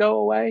shouldn't go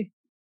away.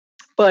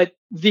 But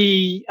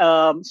the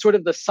sort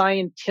of the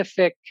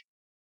scientific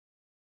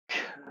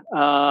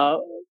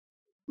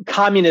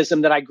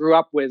communism that I grew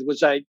up with was,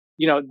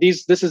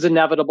 this is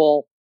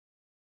inevitable.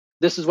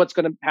 This is what's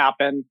going to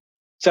happen,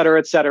 et cetera,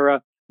 et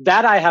cetera.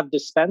 That I have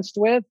dispensed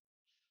with.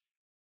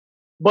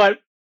 But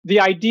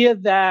the idea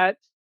that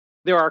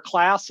there are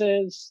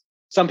classes,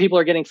 some people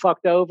are getting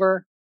fucked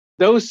over,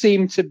 those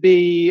seem to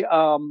be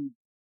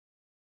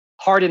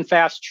hard and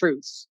fast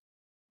truths.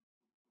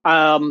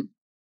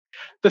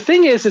 The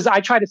thing is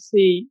I try to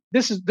see,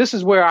 this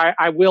is where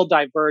I will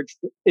diverge,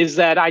 is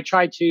that I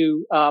try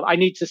to I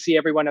need to see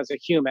everyone as a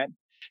human.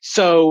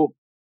 So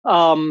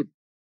I'm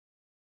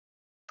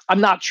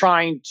not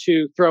trying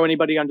to throw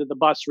anybody under the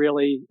bus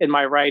really in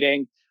my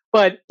writing,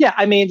 but yeah,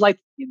 I mean, like,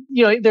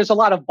 there's a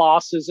lot of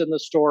bosses in the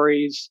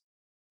stories.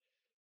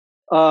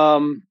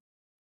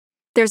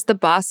 There's the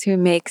boss who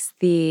makes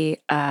the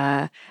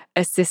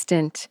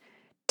assistant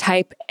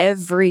type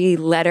every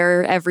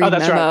letter, every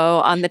memo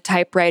on the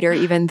typewriter,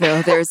 even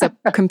though there's a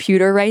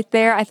computer right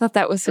there. I thought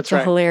that was such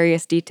a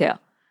hilarious detail.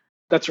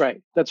 That's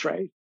right.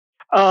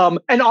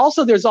 And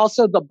also, there's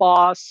also the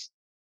boss.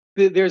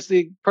 There's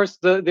the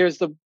person. There's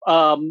the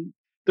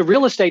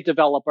real estate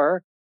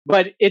developer,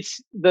 but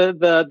it's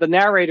the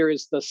narrator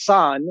is the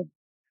son.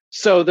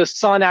 So the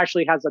son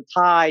actually has a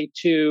tie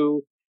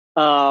to,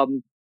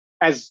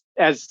 as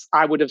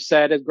I would have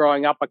said, as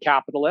growing up, a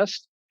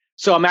capitalist.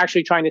 So I'm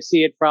actually trying to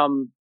see it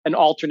from an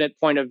alternate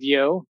point of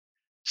view,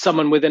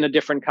 someone within a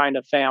different kind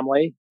of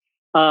family.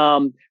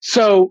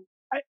 So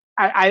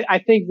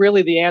I think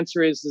really the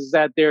answer is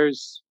that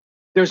there's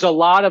a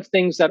lot of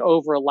things that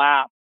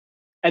overlap,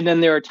 and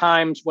then there are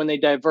times when they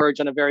diverge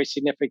on a very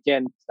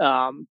significant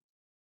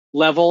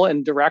level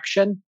and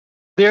direction.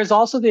 There's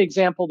also the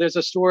example, there's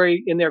a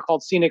story in there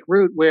called Scenic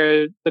Route,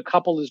 where the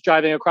couple is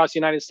driving across the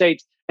United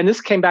States. And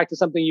this came back to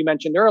something you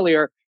mentioned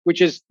earlier,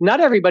 which is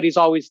not everybody's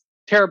always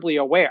terribly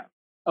aware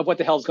of what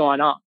the hell's going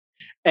on.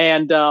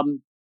 And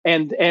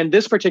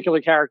this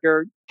particular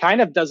character kind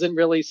of doesn't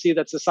really see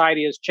that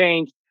society has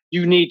changed.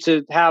 You need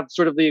to have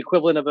sort of the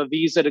equivalent of a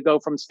visa to go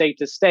from state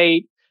to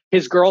state.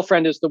 His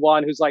girlfriend is the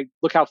one who's like,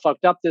 look how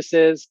fucked up this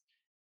is.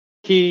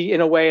 He, in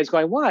a way, is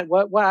going,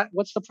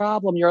 what's the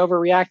problem? You're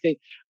overreacting.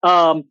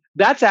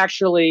 That's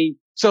actually,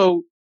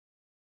 so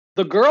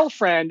the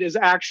girlfriend is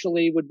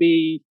actually would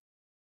be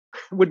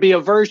a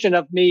version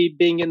of me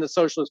being in the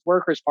Socialist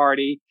Workers'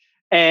 Party,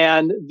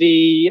 and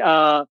the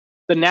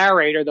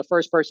narrator, the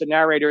first person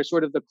narrator, is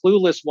sort of the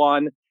clueless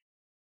one.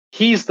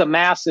 He's the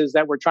masses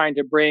that we're trying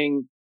to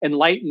bring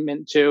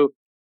enlightenment to.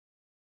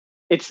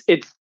 It's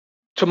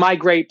to my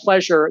great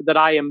pleasure that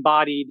I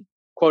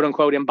quote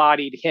unquote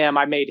embodied him.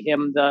 I made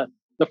him the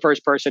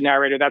first person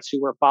narrator. That's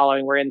who we're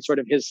following. We're in sort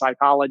of his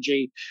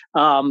psychology.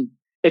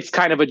 It's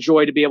kind of a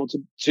joy to be able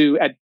to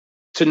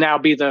now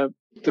be the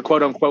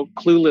quote unquote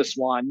clueless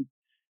one.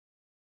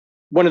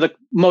 One of the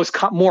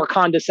more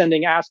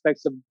condescending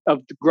aspects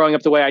of growing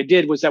up the way I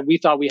did was that we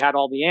thought we had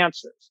all the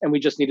answers, and we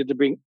just needed to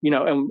bring,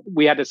 and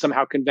we had to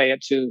somehow convey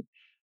it to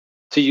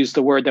to use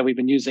the word that we've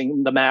been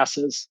using, the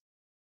masses.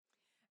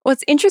 Well,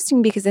 it's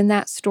interesting because in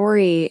that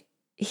story,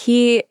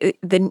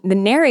 the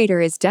narrator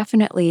is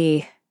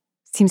definitely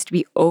seems to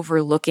be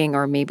overlooking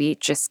or maybe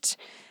just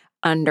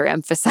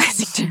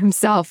underemphasizing to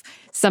himself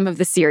some of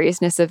the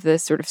seriousness of the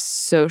sort of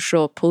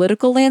social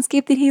political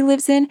landscape that he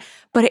lives in.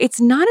 But it's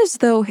not as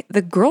though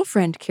the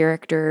girlfriend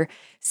character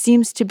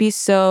seems to be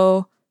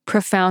so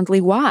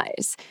profoundly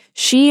wise.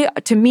 She,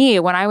 to me,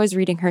 when I was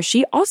reading her,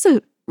 she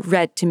also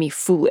read to me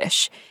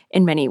foolish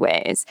in many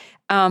ways.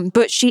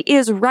 But she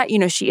is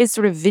right, she is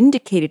sort of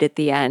vindicated at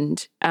the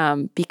end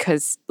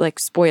because, like,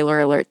 spoiler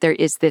alert, there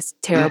is this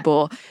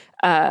terrible,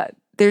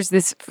 there's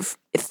this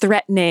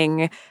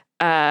threatening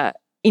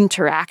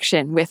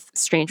interaction with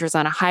strangers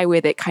on a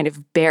highway that kind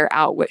of bear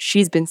out what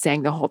she's been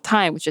saying the whole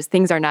time, which is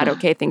things are not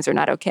okay, things are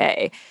not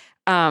okay.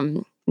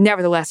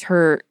 Nevertheless,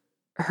 her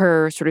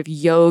sort of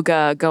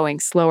yoga going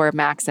slower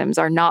maxims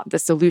are not the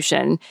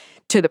solution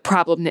to the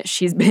problem that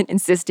she's been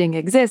insisting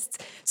exists.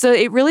 So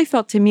it really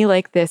felt to me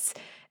like this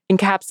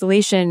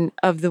encapsulation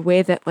of the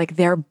way that, like,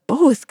 they're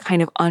both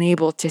kind of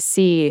unable to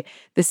see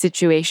the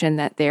situation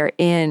that they're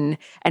in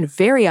and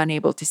very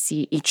unable to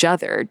see each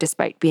other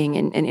despite being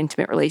in an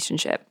intimate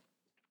relationship.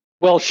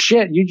 Well,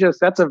 shit,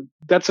 that's a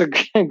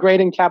great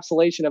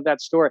encapsulation of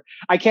that story.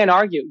 I can't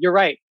argue. You're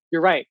right.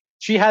 You're right.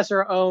 She has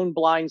her own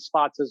blind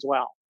spots as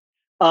well.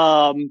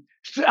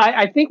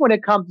 I think when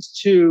it comes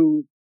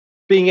to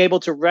being able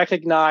to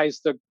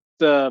recognize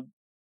the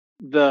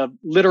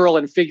literal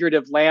and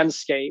figurative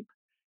landscape,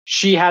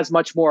 she has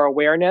much more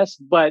awareness.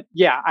 But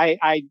yeah,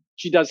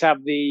 she does have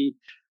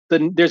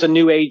there's a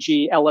new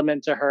agey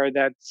element to her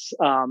that's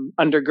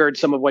undergirds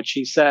some of what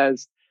she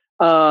says.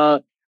 I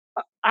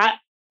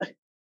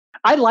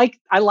I like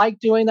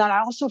doing that. I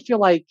also feel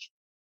like,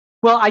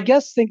 well, I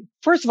guess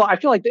first of all, I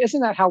feel like,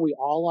 isn't that how we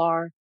all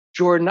are,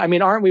 Jordan? I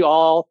mean, aren't we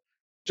all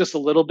just a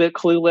little bit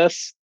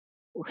clueless,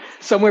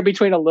 somewhere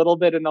between a little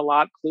bit and a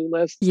lot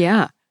clueless?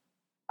 Yeah.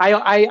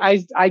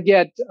 I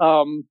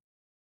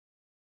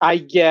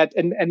get,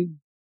 and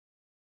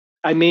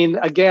I mean,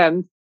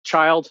 again,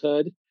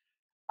 childhood.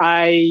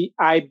 I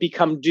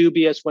become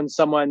dubious when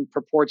someone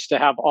purports to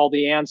have all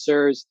the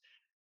answers.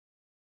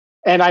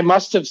 And I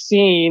must have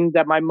seen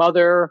that my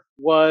mother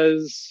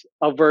was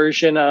a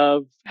version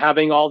of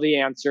having all the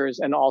answers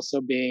and also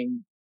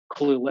being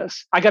clueless.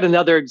 I got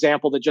another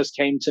example that just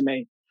came to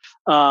me.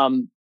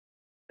 Um,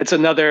 it's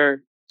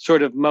another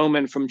sort of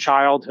moment from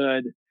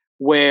childhood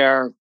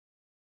where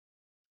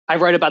I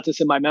write about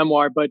this in my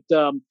memoir, but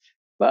the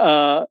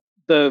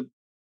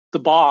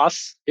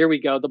boss, here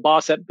we go, the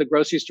boss at the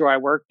grocery store I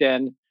worked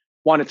in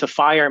wanted to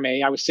fire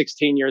me. I was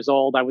 16 years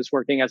old. I was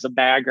working as a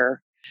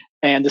bagger,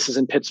 and this is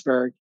in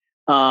Pittsburgh.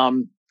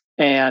 Um,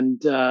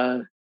 and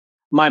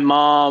my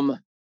mom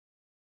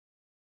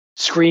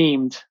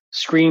screamed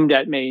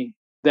at me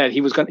that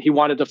he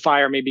wanted to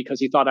fire me because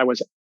he thought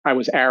I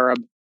was Arab.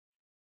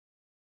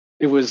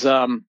 It was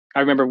I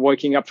remember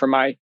waking up for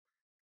my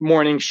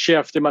morning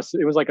shift. It was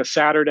like a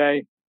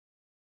Saturday,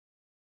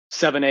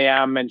 7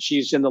 a.m. and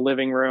she's in the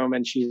living room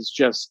and she's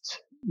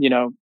just,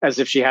 as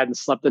if she hadn't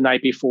slept the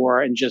night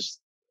before and just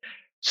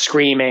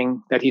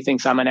screaming that he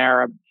thinks I'm an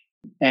Arab.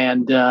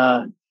 And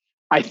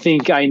I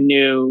think I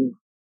knew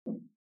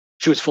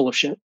she was full of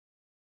shit.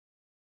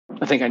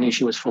 I think I knew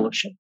she was full of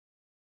shit.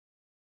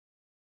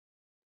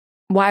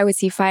 Why was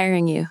he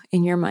firing you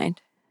in your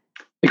mind?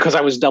 Because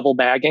I was double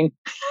bagging.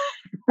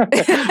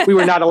 We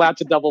were not allowed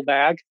to double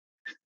bag.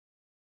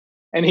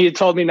 And he had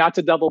told me not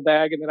to double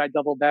bag, and then I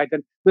double bagged.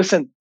 And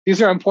listen, these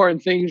are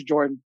important things,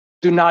 Jordan.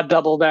 Do not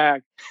double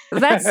bag.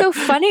 That's so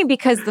funny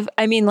because,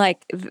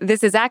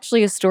 this is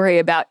actually a story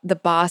about the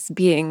boss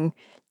being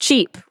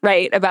cheap,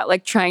 right? About,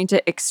 like, trying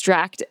to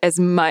extract as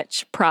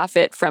much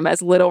profit from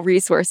as little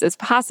resource as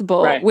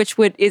possible, right. Which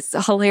is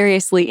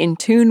hilariously in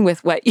tune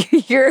with what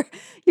your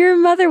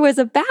mother was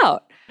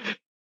about.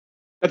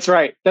 That's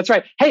right. That's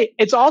right. Hey,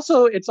 it's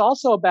also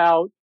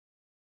about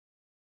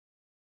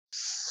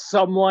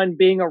someone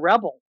being a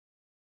rebel.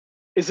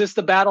 Is this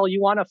the battle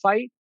you want to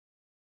fight?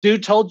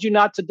 Dude told you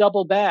not to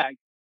double bag.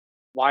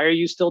 Why are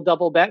you still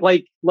double bag?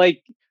 Like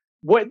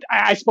what?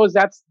 I suppose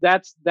that's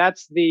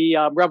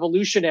the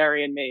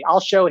revolutionary in me.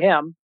 I'll show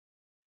him.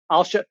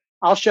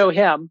 I'll show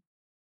him.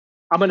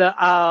 I'm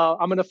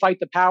gonna fight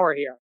the power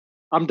here.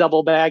 I'm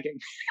double bagging.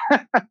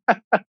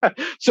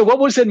 So what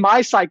was in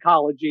my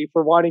psychology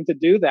for wanting to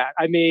do that?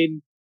 I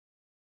mean,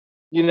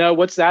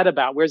 what's that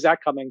about? Where's that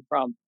coming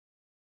from?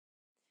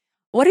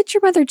 What did your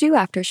mother do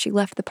after she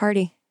left the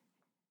party?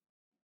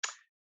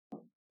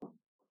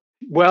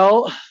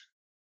 Well,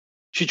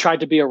 she tried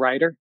to be a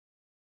writer.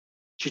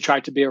 To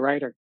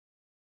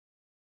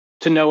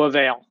no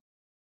avail.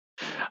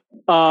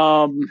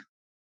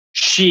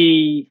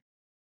 She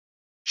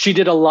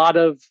did a lot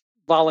of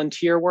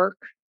volunteer work.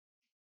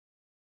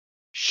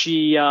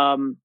 She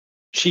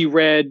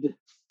read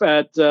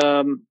at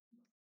the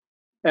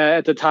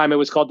time it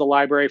was called the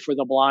Library for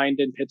the Blind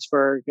in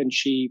Pittsburgh, and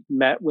she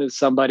met with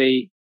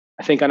somebody,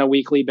 I think, on a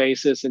weekly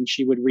basis, and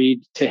she would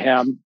read to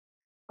him.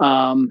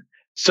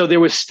 So there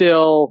was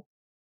still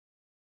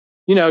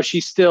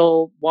she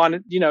still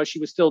wanted, she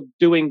was still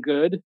doing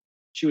good.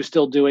 She was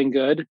still doing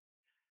good.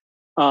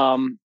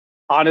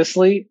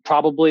 Honestly,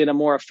 probably in a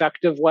more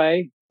effective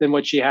way than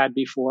what she had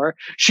before.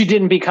 She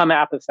didn't become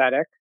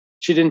apathetic.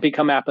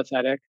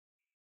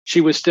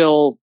 She was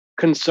still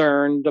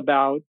concerned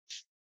about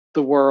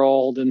the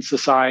world and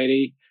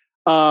society.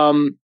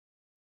 And,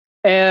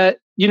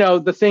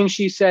 the thing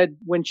she said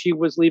when she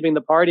was leaving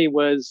the party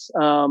was,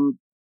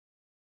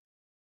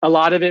 a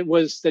lot of it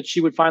was that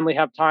she would finally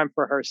have time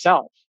for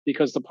herself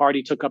because the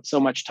party took up so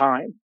much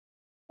time,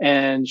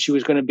 and she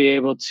was going to be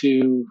able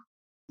to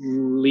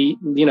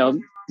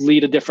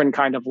lead a different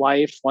kind of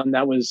life, one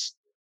that was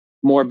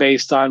more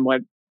based on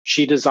what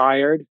she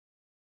desired.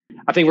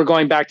 I think we're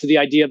going back to the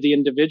idea of the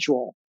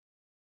individual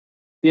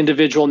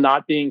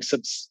not being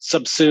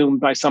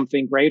subsumed by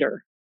something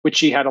greater, which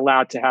she had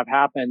allowed to have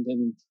happened.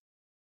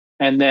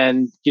 And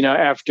then,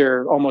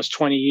 after almost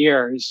 20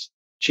 years,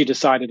 she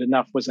decided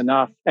enough was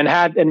enough,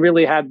 and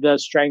really had the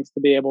strength to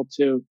be able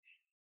to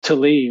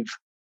leave.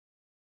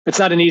 It's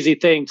not an easy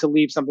thing to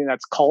leave something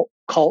that's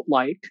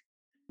cult-like.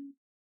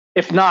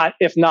 If not,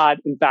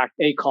 in fact,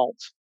 a cult.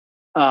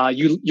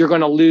 You're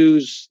going to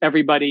lose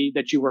everybody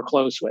that you were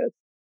close with.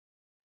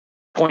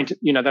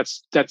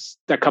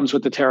 That comes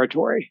with the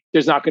territory.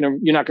 You're not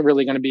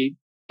really going to be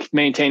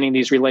maintaining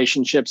these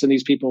relationships, and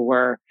these people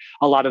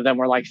a lot of them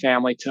were like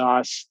family to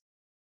us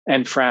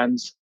and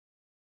friends.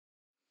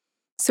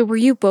 So were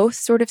you both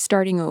sort of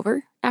starting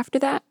over after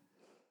that?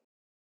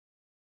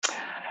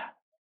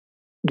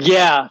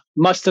 Yeah,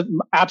 must have,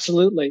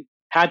 absolutely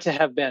had to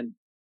have been.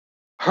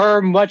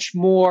 Her much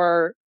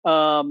more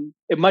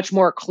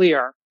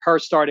clear, her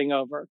starting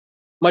over,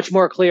 much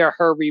more clear,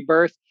 her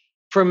rebirth.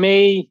 For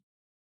me,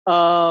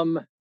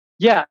 the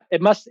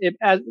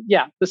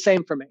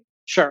same for me.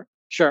 Sure.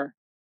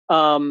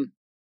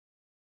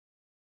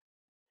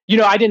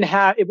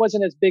 It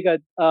wasn't as big a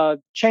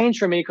change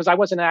for me because I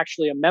wasn't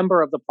actually a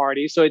member of the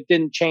party. So it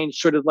didn't change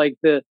sort of like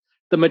the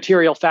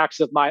material facts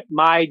of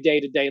my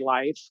day-to-day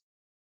life.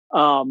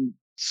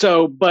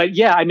 But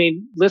yeah, I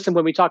mean, listen,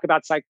 when we talk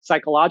about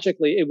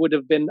psychologically, it would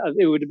have been,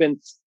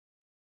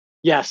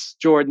 yes,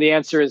 Jordan, the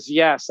answer is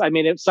yes. I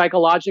mean,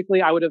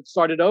 psychologically, I would have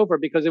started over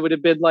because it would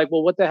have been like,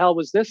 well, what the hell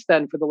was this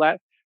then for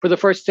the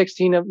first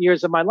 16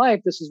 years of my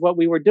life? This is what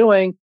we were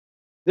doing.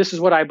 This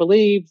is what I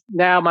believe.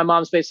 Now my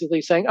mom's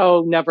basically saying,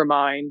 oh, never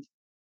mind.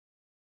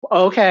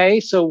 Okay,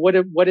 so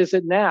what is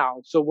it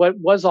now? So what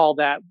was all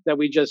that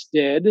we just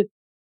did,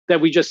 that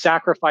we just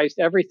sacrificed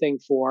everything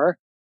for?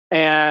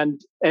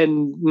 And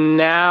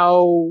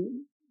now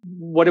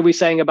what are we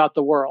saying about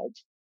the world?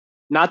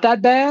 Not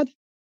that bad?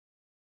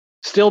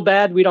 Still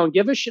bad? We don't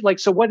give a shit? Like,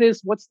 so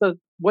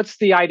what's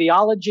the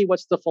ideology?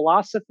 What's the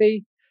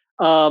philosophy?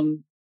 Do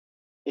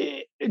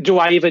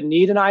I even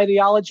need an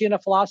ideology and a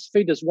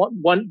philosophy? Does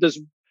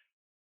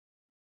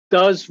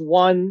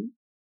one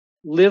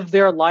live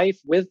their life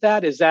with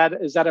that? Is that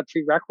a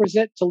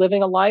prerequisite to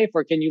living a life,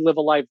 or can you live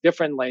a life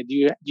differently?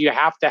 Do you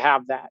have to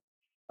have that?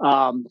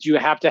 Do you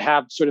have to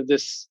have sort of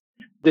this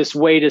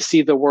way to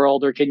see the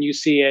world, or can you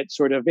see it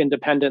sort of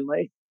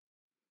independently?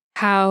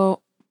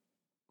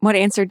 What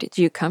answer did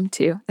you come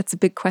to? That's a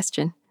big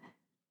question.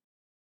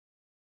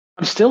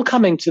 I'm still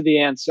coming to the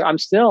answer.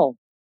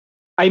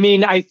 I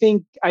mean, I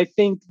think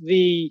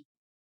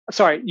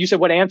sorry, you said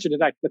what answer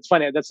did I? That's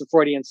funny. That's a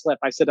Freudian slip.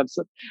 I said I'm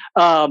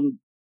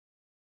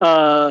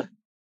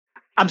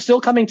still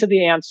coming to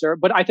the answer,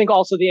 but I think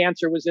also the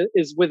answer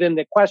is within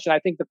the question. I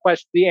think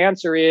the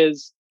answer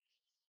is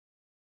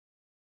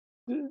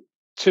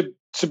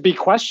to be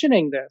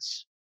questioning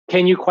this.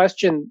 Can you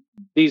question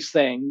these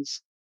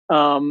things?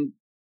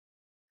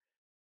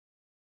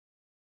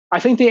 I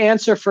think the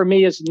answer for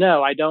me is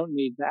no, I don't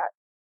need that.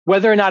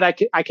 Whether or not I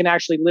can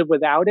actually live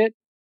without it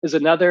is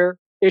another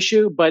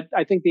issue. But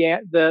I think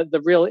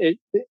the real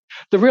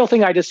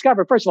thing I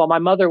discovered, first of all, my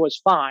mother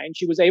was fine.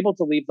 She was able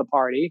to leave the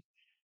party.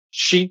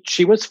 She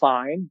was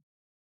fine.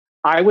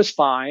 I was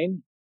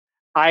fine.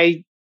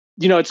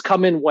 It's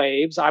come in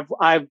waves.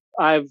 I've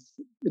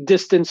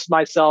distanced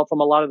myself from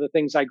a lot of the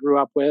things I grew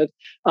up with.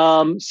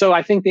 So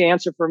I think the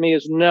answer for me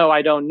is no,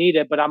 I don't need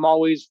it. But I'm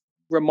always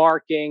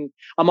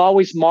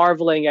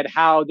marveling at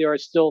how there are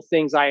still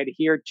things I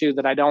adhere to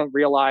that I don't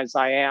realize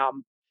I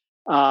am.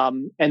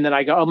 And then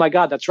I go, oh my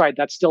God, that's right.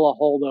 That's still a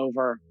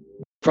holdover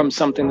from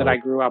something that I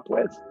grew up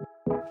with.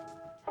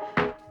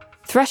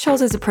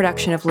 Threshold is a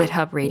production of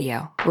LitHub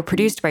Radio. We're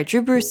produced by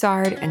Drew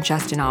Broussard and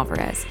Justin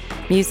Alvarez.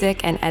 Music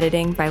and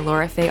editing by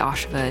Laura Faye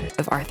Oshwood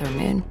of Arthur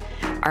Moon.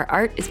 Our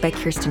art is by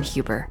Kirsten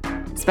Huber.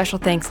 Special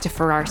thanks to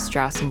Farrar,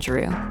 Straus, and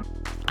Giroux.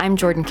 I'm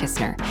Jordan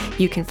Kistner.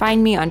 You can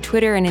find me on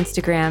Twitter and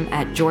Instagram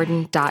at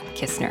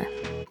jordan.kistner.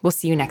 We'll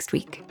see you next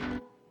week.